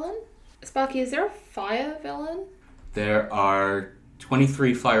villain? Sparky, is there a fire villain? There are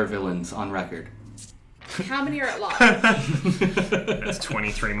 23 fire villains on record. How many are at large? That's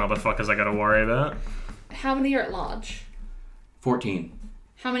 23 motherfuckers I gotta worry about. How many are at large? 14.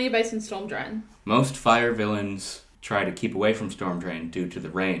 How many are based in Storm Drain? Most fire villains try to keep away from Storm Drain due to the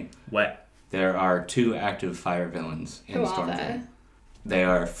rain. Wet. There are 2 active fire villains in Who Storm are they? Drain. They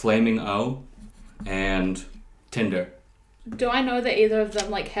are Flaming O and Tinder. Do I know that either of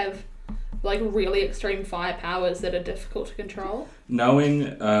them have really extreme fire powers that are difficult to control?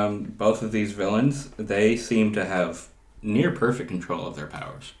 Knowing both of these villains, they seem to have near perfect control of their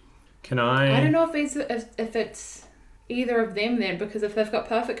powers. Can I... I don't know if it's either of them then, because if they've got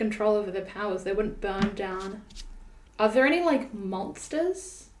perfect control over their powers, they wouldn't burn down. Are there any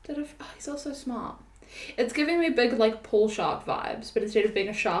monsters that have... Oh, he's also smart. It's giving me big pool shark vibes, but instead of being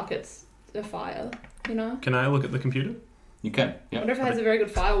a shark, it's a fire, Can I look at the computer? You can, I yeah. wonder if it has a very good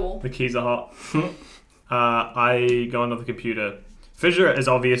firewall. The keys are hot. I go onto the computer. Fissure is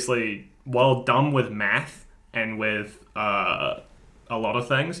obviously dumb with math and with a lot of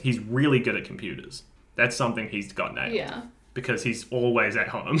things. He's really good at computers. That's something he's got nailed. Yeah. Because he's always at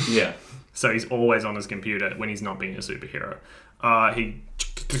home. Yeah. So he's always on his computer when he's not being a superhero. He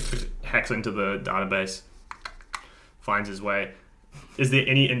hacks into the database, finds his way. Is there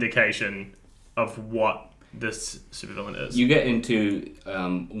any indication of what this supervillain is? You get into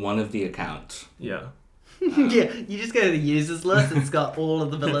one of the accounts. Yeah. Yeah, you just go to the users list. It's got all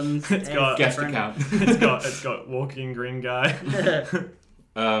of the villains. It's got Guest different- account. It's got walking green guy.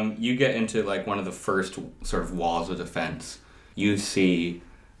 You get into one of the first sort of walls of defense. You see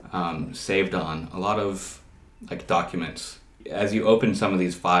saved on a lot of documents. As you open some of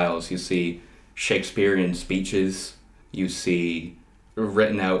these files, you see Shakespearean speeches. You see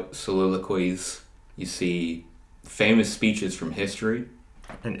written out soliloquies. You see famous speeches from history.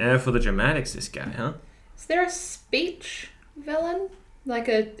 An air for the dramatics, this guy, huh? Is there a speech villain?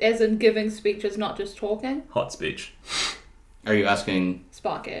 As in giving speeches, not just talking? Hot speech. Are you asking?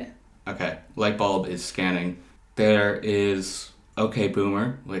 Sparky. Okay, Lightbulb is scanning. There is OK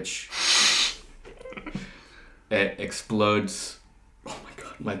Boomer, which it explodes. Oh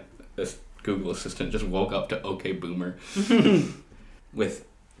my god, this Google Assistant just woke up to OK Boomer with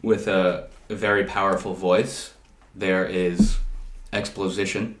a very powerful voice. There is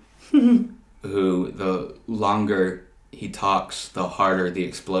Exposition, who the longer he talks, the harder the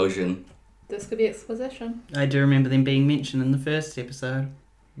explosion. This could be exposition. I do remember them being mentioned in the first episode.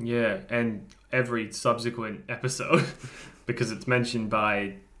 Yeah, and every subsequent episode, because it's mentioned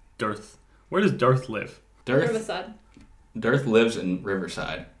by Dirth. Where does Dirth live? Riverside. Dirth lives in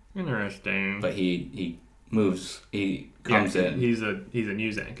Riverside, Interesting. but he moves. He comes in. He's a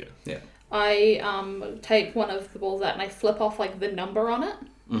news anchor. Yeah. I take one of the balls out and I flip off the number on it,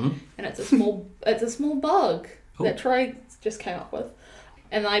 Mm-hmm. and it's a small bug that Troy just came up with,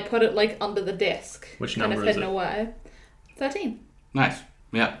 and I put it under the desk. Which kind number of is hidden it? away. 13. Nice.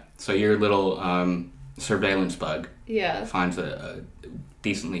 Yeah. So your little surveillance bug Yeah. finds a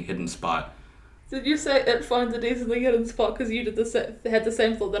decently hidden spot. Did you say it finds a decently hidden spot because you had the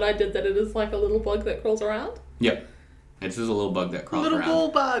same thought that I did, that it is like a little bug that crawls around? Yep. It's just a little bug that crawls Little around.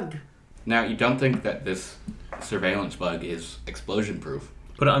 ball bug. Now, you don't think that this surveillance bug is explosion proof?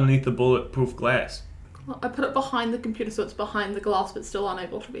 Put it underneath the bulletproof glass. I put it behind the computer so it's behind the glass but still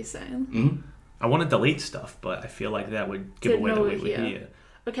unable to be seen. Mm-hmm. I want to delete stuff, but I feel like that would give Didn't away know that we're we were here. here.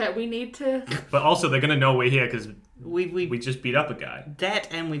 Okay, we need to... But also, they're gonna know we're here because We we just beat up a guy. that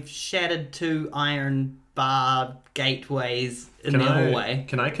and we've shattered 2 iron bar gateways in the hallway.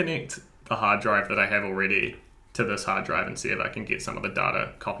 Can I connect the hard drive that I have already to this hard drive and see if I can get some of the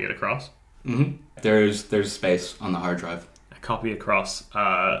data, copy it across? Mm-hmm. There's space on the hard drive. I copy across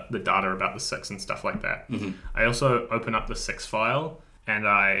the data about the 6 and stuff like that. Mm-hmm. I also open up the 6 file and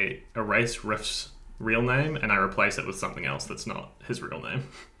I erase Riff's real name and I replace it with something else that's not his real name.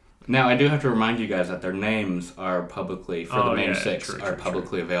 Now, I do have to remind you guys that their names are publicly, for the main yeah, 6, true, are true.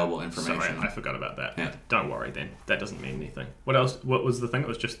 publicly available information. Sorry, I forgot about that. Yeah. Don't worry then. That doesn't mean anything. What else? What was the thing? It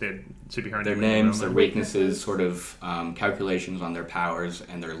was just their superhero Their name. names, their Their weaknesses, sort of calculations on their powers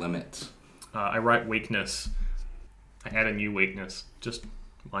and their limits. I write weakness. I add a new weakness. Just,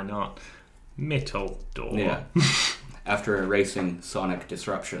 why not? Metal door. Yeah. After erasing Sonic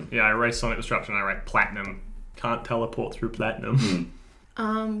Disruption. Yeah, I erase Sonic Disruption. I write platinum. Can't teleport through platinum.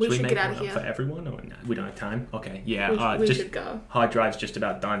 we should make get out of one up for here. everyone? Or no? We don't have time? Okay, yeah. We just should go. hard drive's just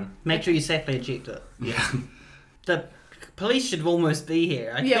about done. Make sure you safely eject it. Yeah. The police should almost be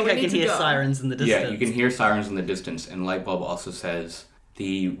here. I Yeah, think we I need can to hear go. sirens in the distance. Yeah, you can hear sirens in the distance, and Lightbulb also says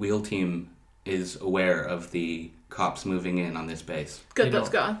the wheel team is aware of the cops moving in on this base. Good, You know- let's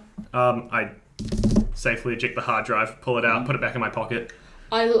go. I safely eject the hard drive, pull it out, put it back in my pocket.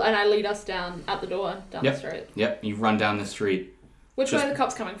 I lead us down out the door, down Yep. the street. Yep, you run down the street. Which Just- way are the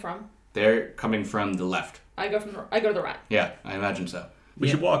cops coming from? They're coming from the left. I go to the right. Yeah, I imagine so. We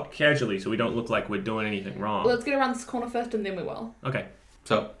should walk casually so we don't look like we're doing anything wrong. Let's get around this corner first and then we will. Okay.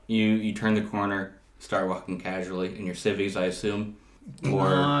 So you turn the corner, start walking casually in your civvies, I assume. Or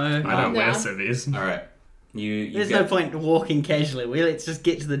No. I don't wear No. civvies. all right, you There's get no point walking casually. Let's just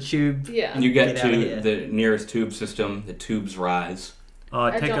get to the tube. Yeah. you get Get out of to here. the nearest tube system. The tubes rise,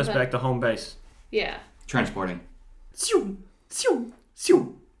 Take jump us in. back to home base. Yeah. transporting, Siu, siu,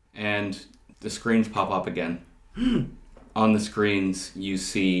 siu. and the screens pop up again. On the screens, you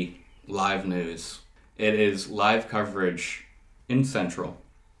see live news. It is live coverage in Central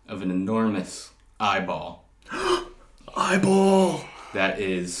of an enormous eyeball Eyeball! that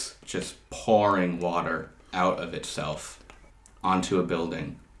is just pouring water out of itself onto a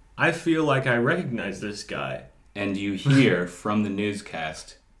building. I feel like I recognize this guy. And you hear from the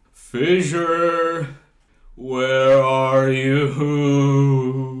newscast, Fissure, where are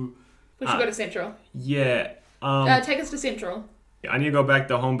you? We should go to Central. Yeah. Take us to Central. I need to go back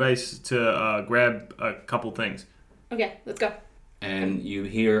to home base to grab a couple things. Okay, let's go. And you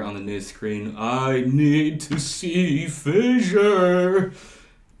hear on the news screen, I need to see Fissure.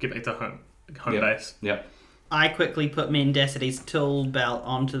 Get back to home Yep. base. Yep. I quickly put Mendacity's tool belt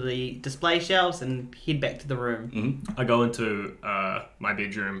onto the display shelves and head back to the room. I go into my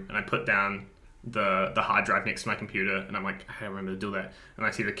bedroom and I put down the hard drive next to my computer and I'm like, I don't remember to do that. And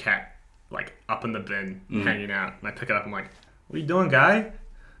I see the cat like up in the bin hanging out and I pick it up. I'm like, what are you doing, guy?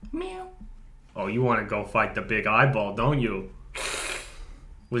 Meow. Oh, you want to go fight the big eyeball, don't you?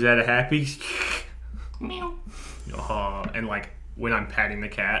 Was that a happy? Meow. Oh, and like when I'm patting the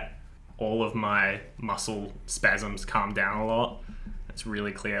cat, all of my muscle spasms calm down a lot. It's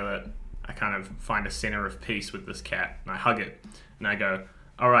really clear that I kind of find a center of peace with this cat. And I hug it and I go,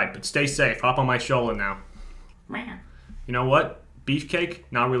 all right, but stay safe. Hop on my shoulder now. Meow. You know what? Beefcake,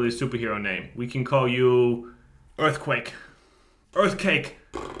 not really a superhero name. We can call you Earthquake. Earthcake.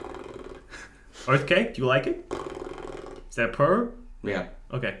 Earthcake? Do you like it? Is that a purr? Yeah.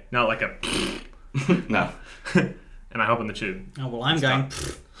 Okay, not like a No. and I hop in the tube. Oh, well, I'm going,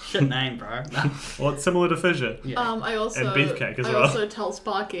 "Pfft, shit name, bro. No. Well, it's similar to Fissure. I also And beefcake as I well. also tell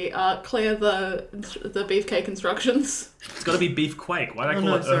Sparky, clear the beefcake instructions. It's got to be Beefquake. Why did I Oh, call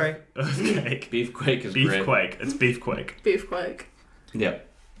no, it sorry. Earthquake? Beefquake is great. Beefquake. It's Beefquake. Beefquake. Yep.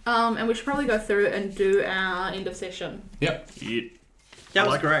 And we should probably go through and do our end of session. Yep. Yeah. That I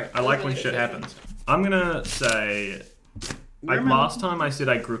was like, great. I like when Really shit good. happens. I'm gonna say, like Remember- last time I said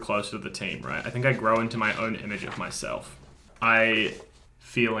I grew closer to the team, right? I think I grow into my own image of myself. I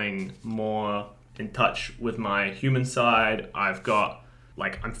feeling more in touch with my human side. I've got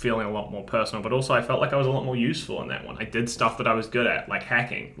I'm feeling a lot more personal, but also I felt like I was a lot more useful in that one. I did stuff that I was good at, like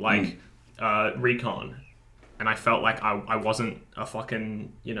hacking, recon. And I felt like I wasn't a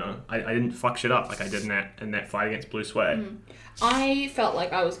fucking, I didn't fuck shit up like I did in that fight against Blue Sway. I felt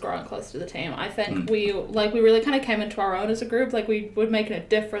like I was growing close to the team. I think we really kind of came into our own as a group. Like we were making a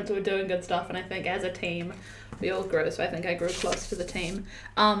difference. We were doing good stuff, and I think as a team, We all grew, so I think I grew close to the team.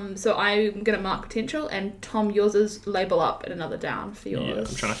 So I'm going to mark potential, and Tom, yours is label up and another down for yours. Yeah,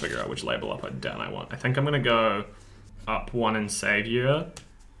 I'm trying to figure out which label up or down I want. I think I'm going to go up 1 in Savior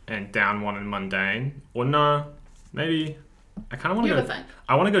and down 1 in Mundane. Or no, maybe... I kind of want to You go... have a thing.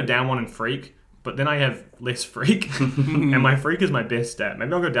 I want to go down 1 in Freak, but then I have less Freak. And my Freak is my best stat.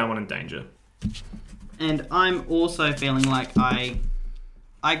 Maybe I'll go down 1 in Danger. And I'm also feeling like I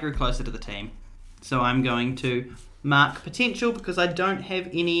grew closer to the team. So I'm going to mark potential because I don't have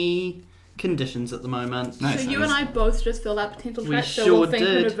any conditions at the moment. Nice. So you and I both just filled out potential We traits, so sure we'll think of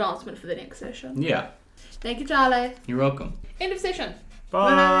an did. advancement for the next session. Yeah, Thank you, Charlie. you're welcome. End of session.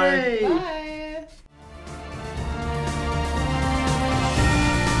 Bye! Yay. Bye.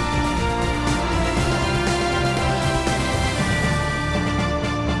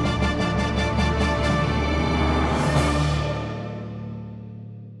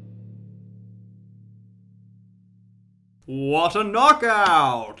 What a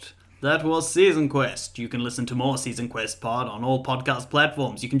knockout! That was Season Quest. You can listen to more Season Quest Pod on all podcast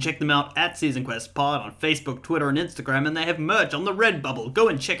platforms. You can check them out at Season Quest Pod on Facebook, Twitter, and Instagram, and they have merch on the Redbubble. Go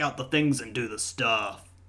and check out the things and do the stuff.